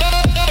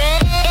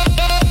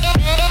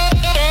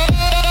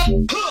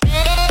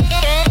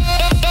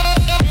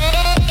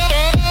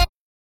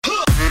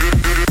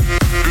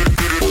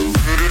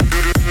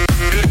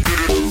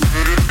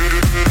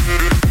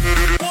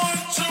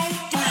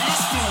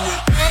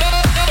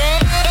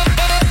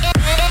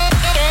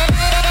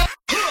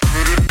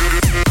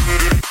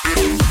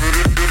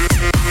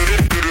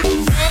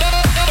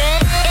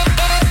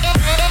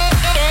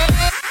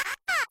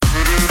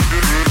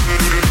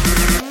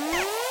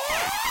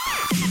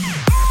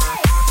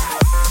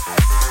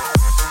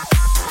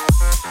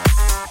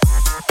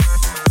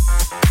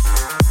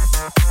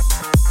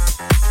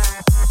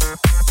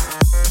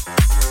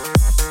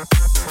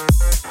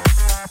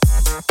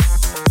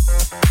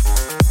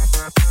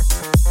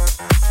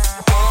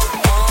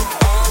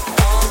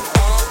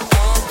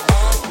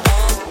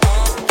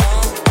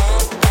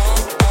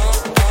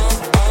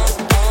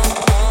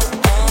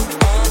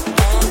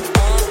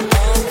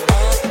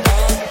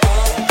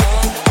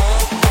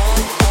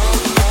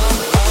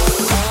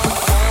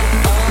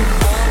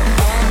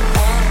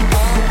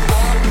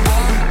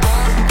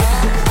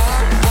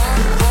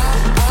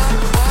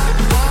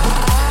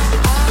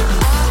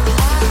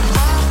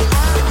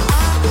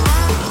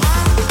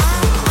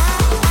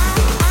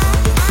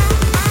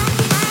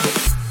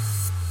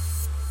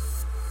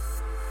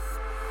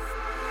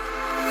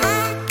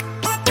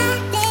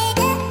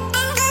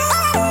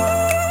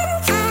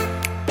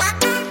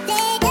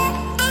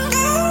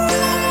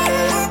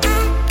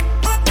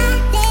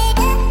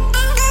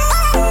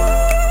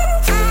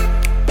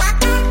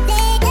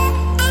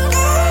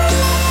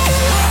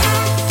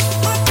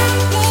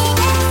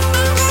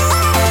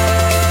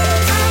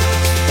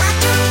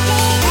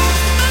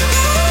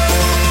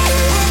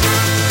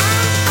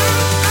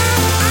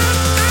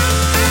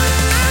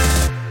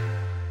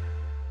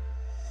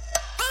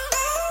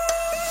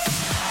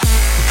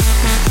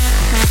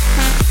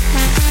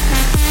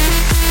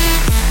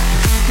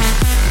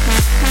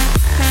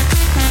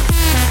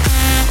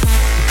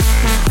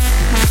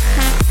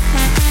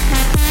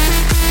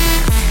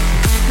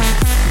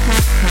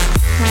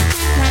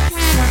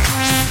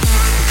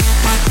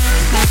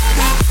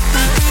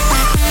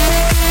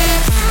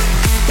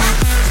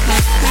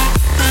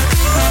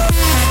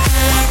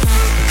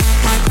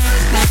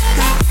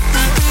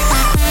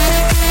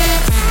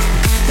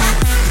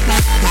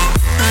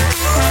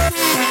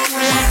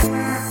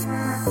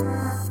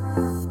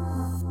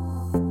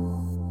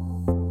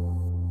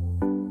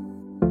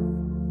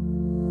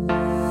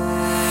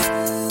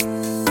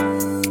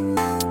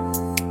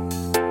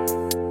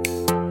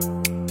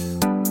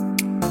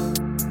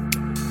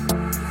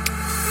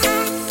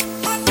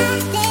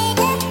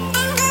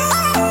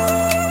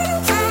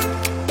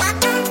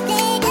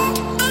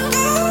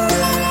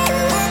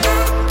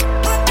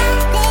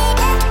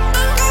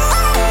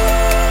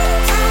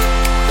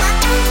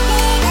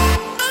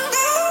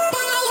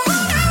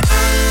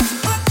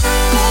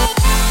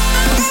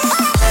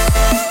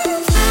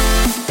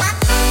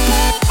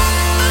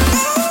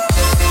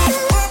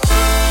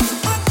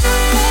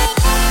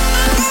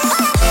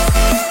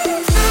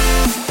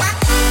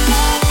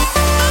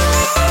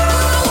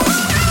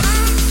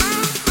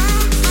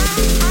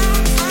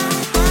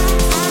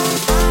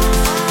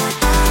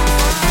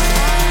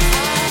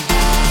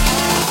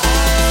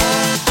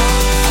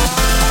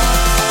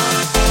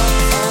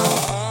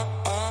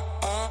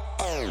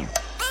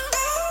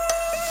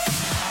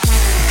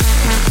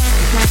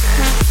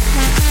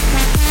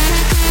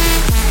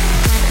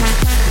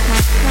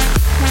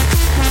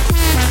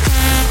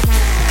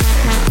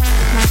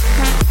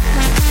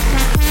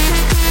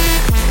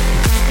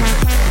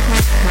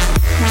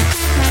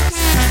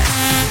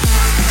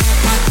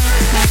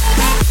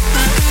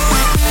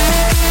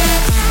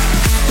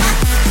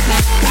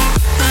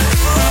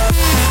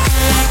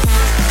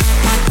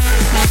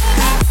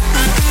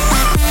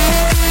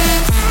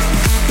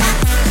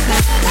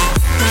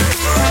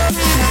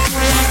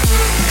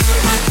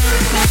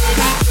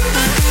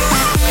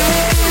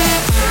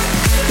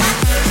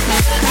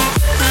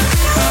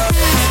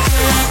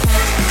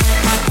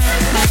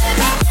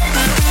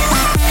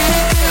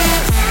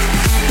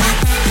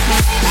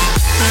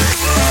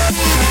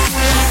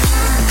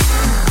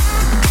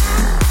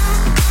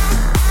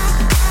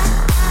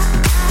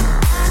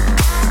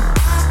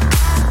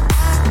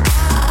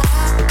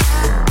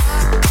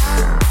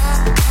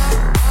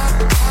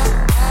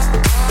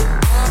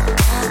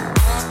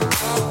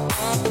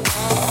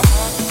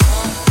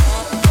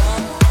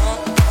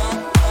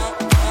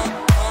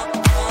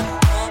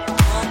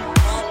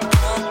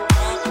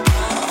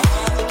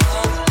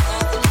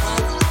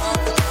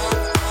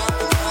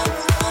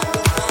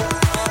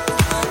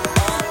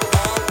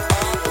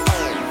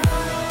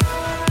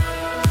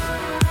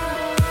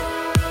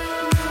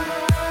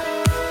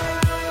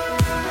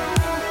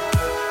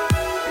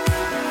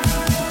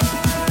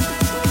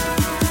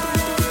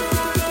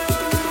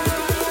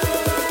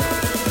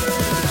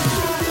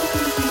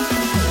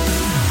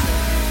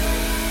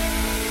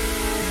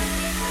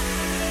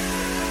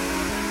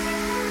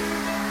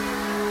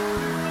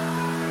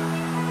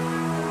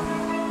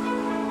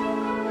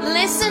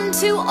 Listen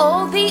to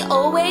all the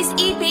Always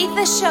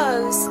Ibiza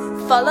shows.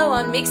 Follow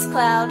on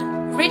Mixcloud,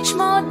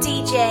 Richmore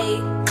DJ.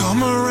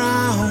 Come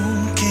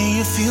around, can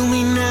you feel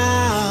me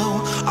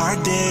now? Our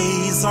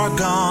days are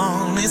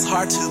gone, it's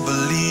hard to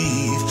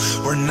believe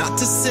we're not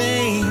the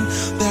same,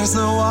 there's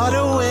no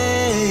other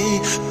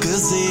way,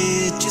 'cause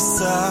it just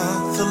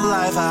sucked the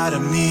life out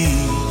of me.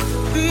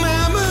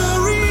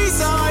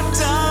 Memories are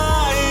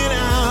dying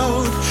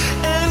out,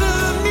 and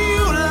a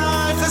new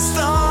life has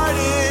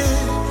started.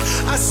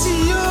 I see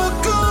your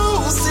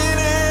ghost in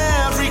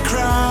every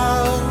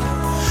crowd.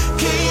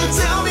 Can you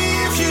tell me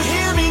if you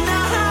hear me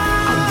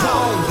now? I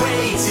won't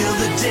wait till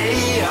the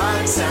day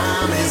our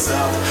time is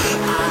up.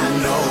 I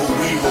know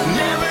we will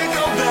never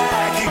go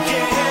back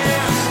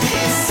again.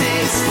 This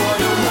is for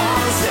the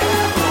ones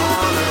that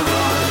wanna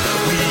run.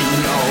 We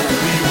know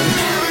we will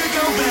never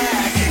go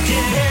back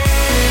again.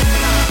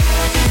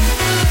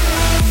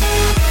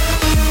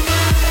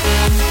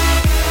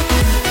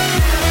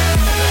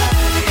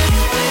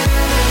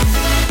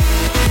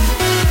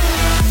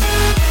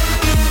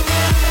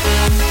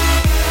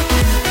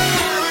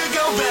 Never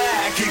go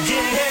back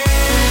again.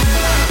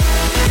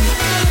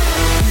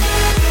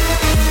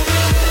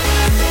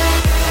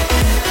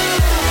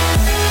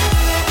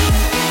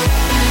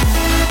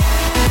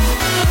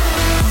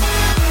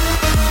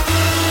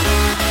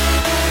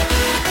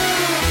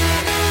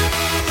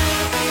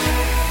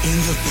 In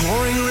the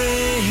pouring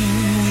rain,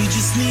 we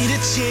just need a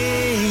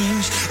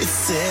change. It's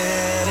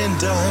said and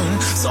done,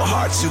 so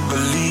hard to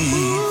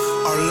believe.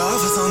 Our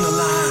love is on the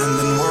line,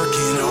 been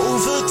working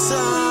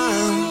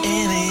overtime,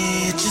 and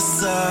it just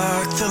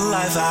sucked the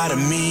life out of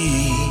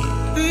me.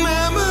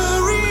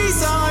 Memories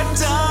are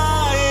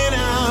dying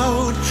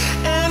out,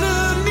 and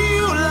a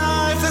new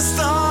life has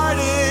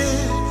started.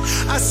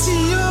 I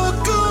see your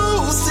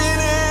ghost in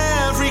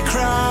every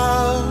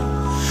crowd.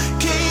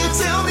 Can you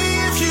tell me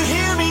if you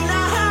hear me now?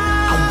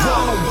 I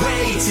won't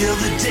wait till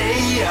the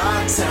day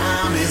our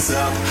time is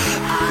up.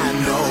 I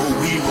know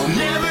we will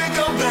never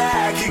go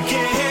back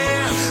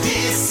again.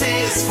 This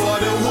is for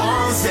the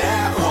ones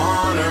that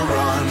wanna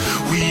run.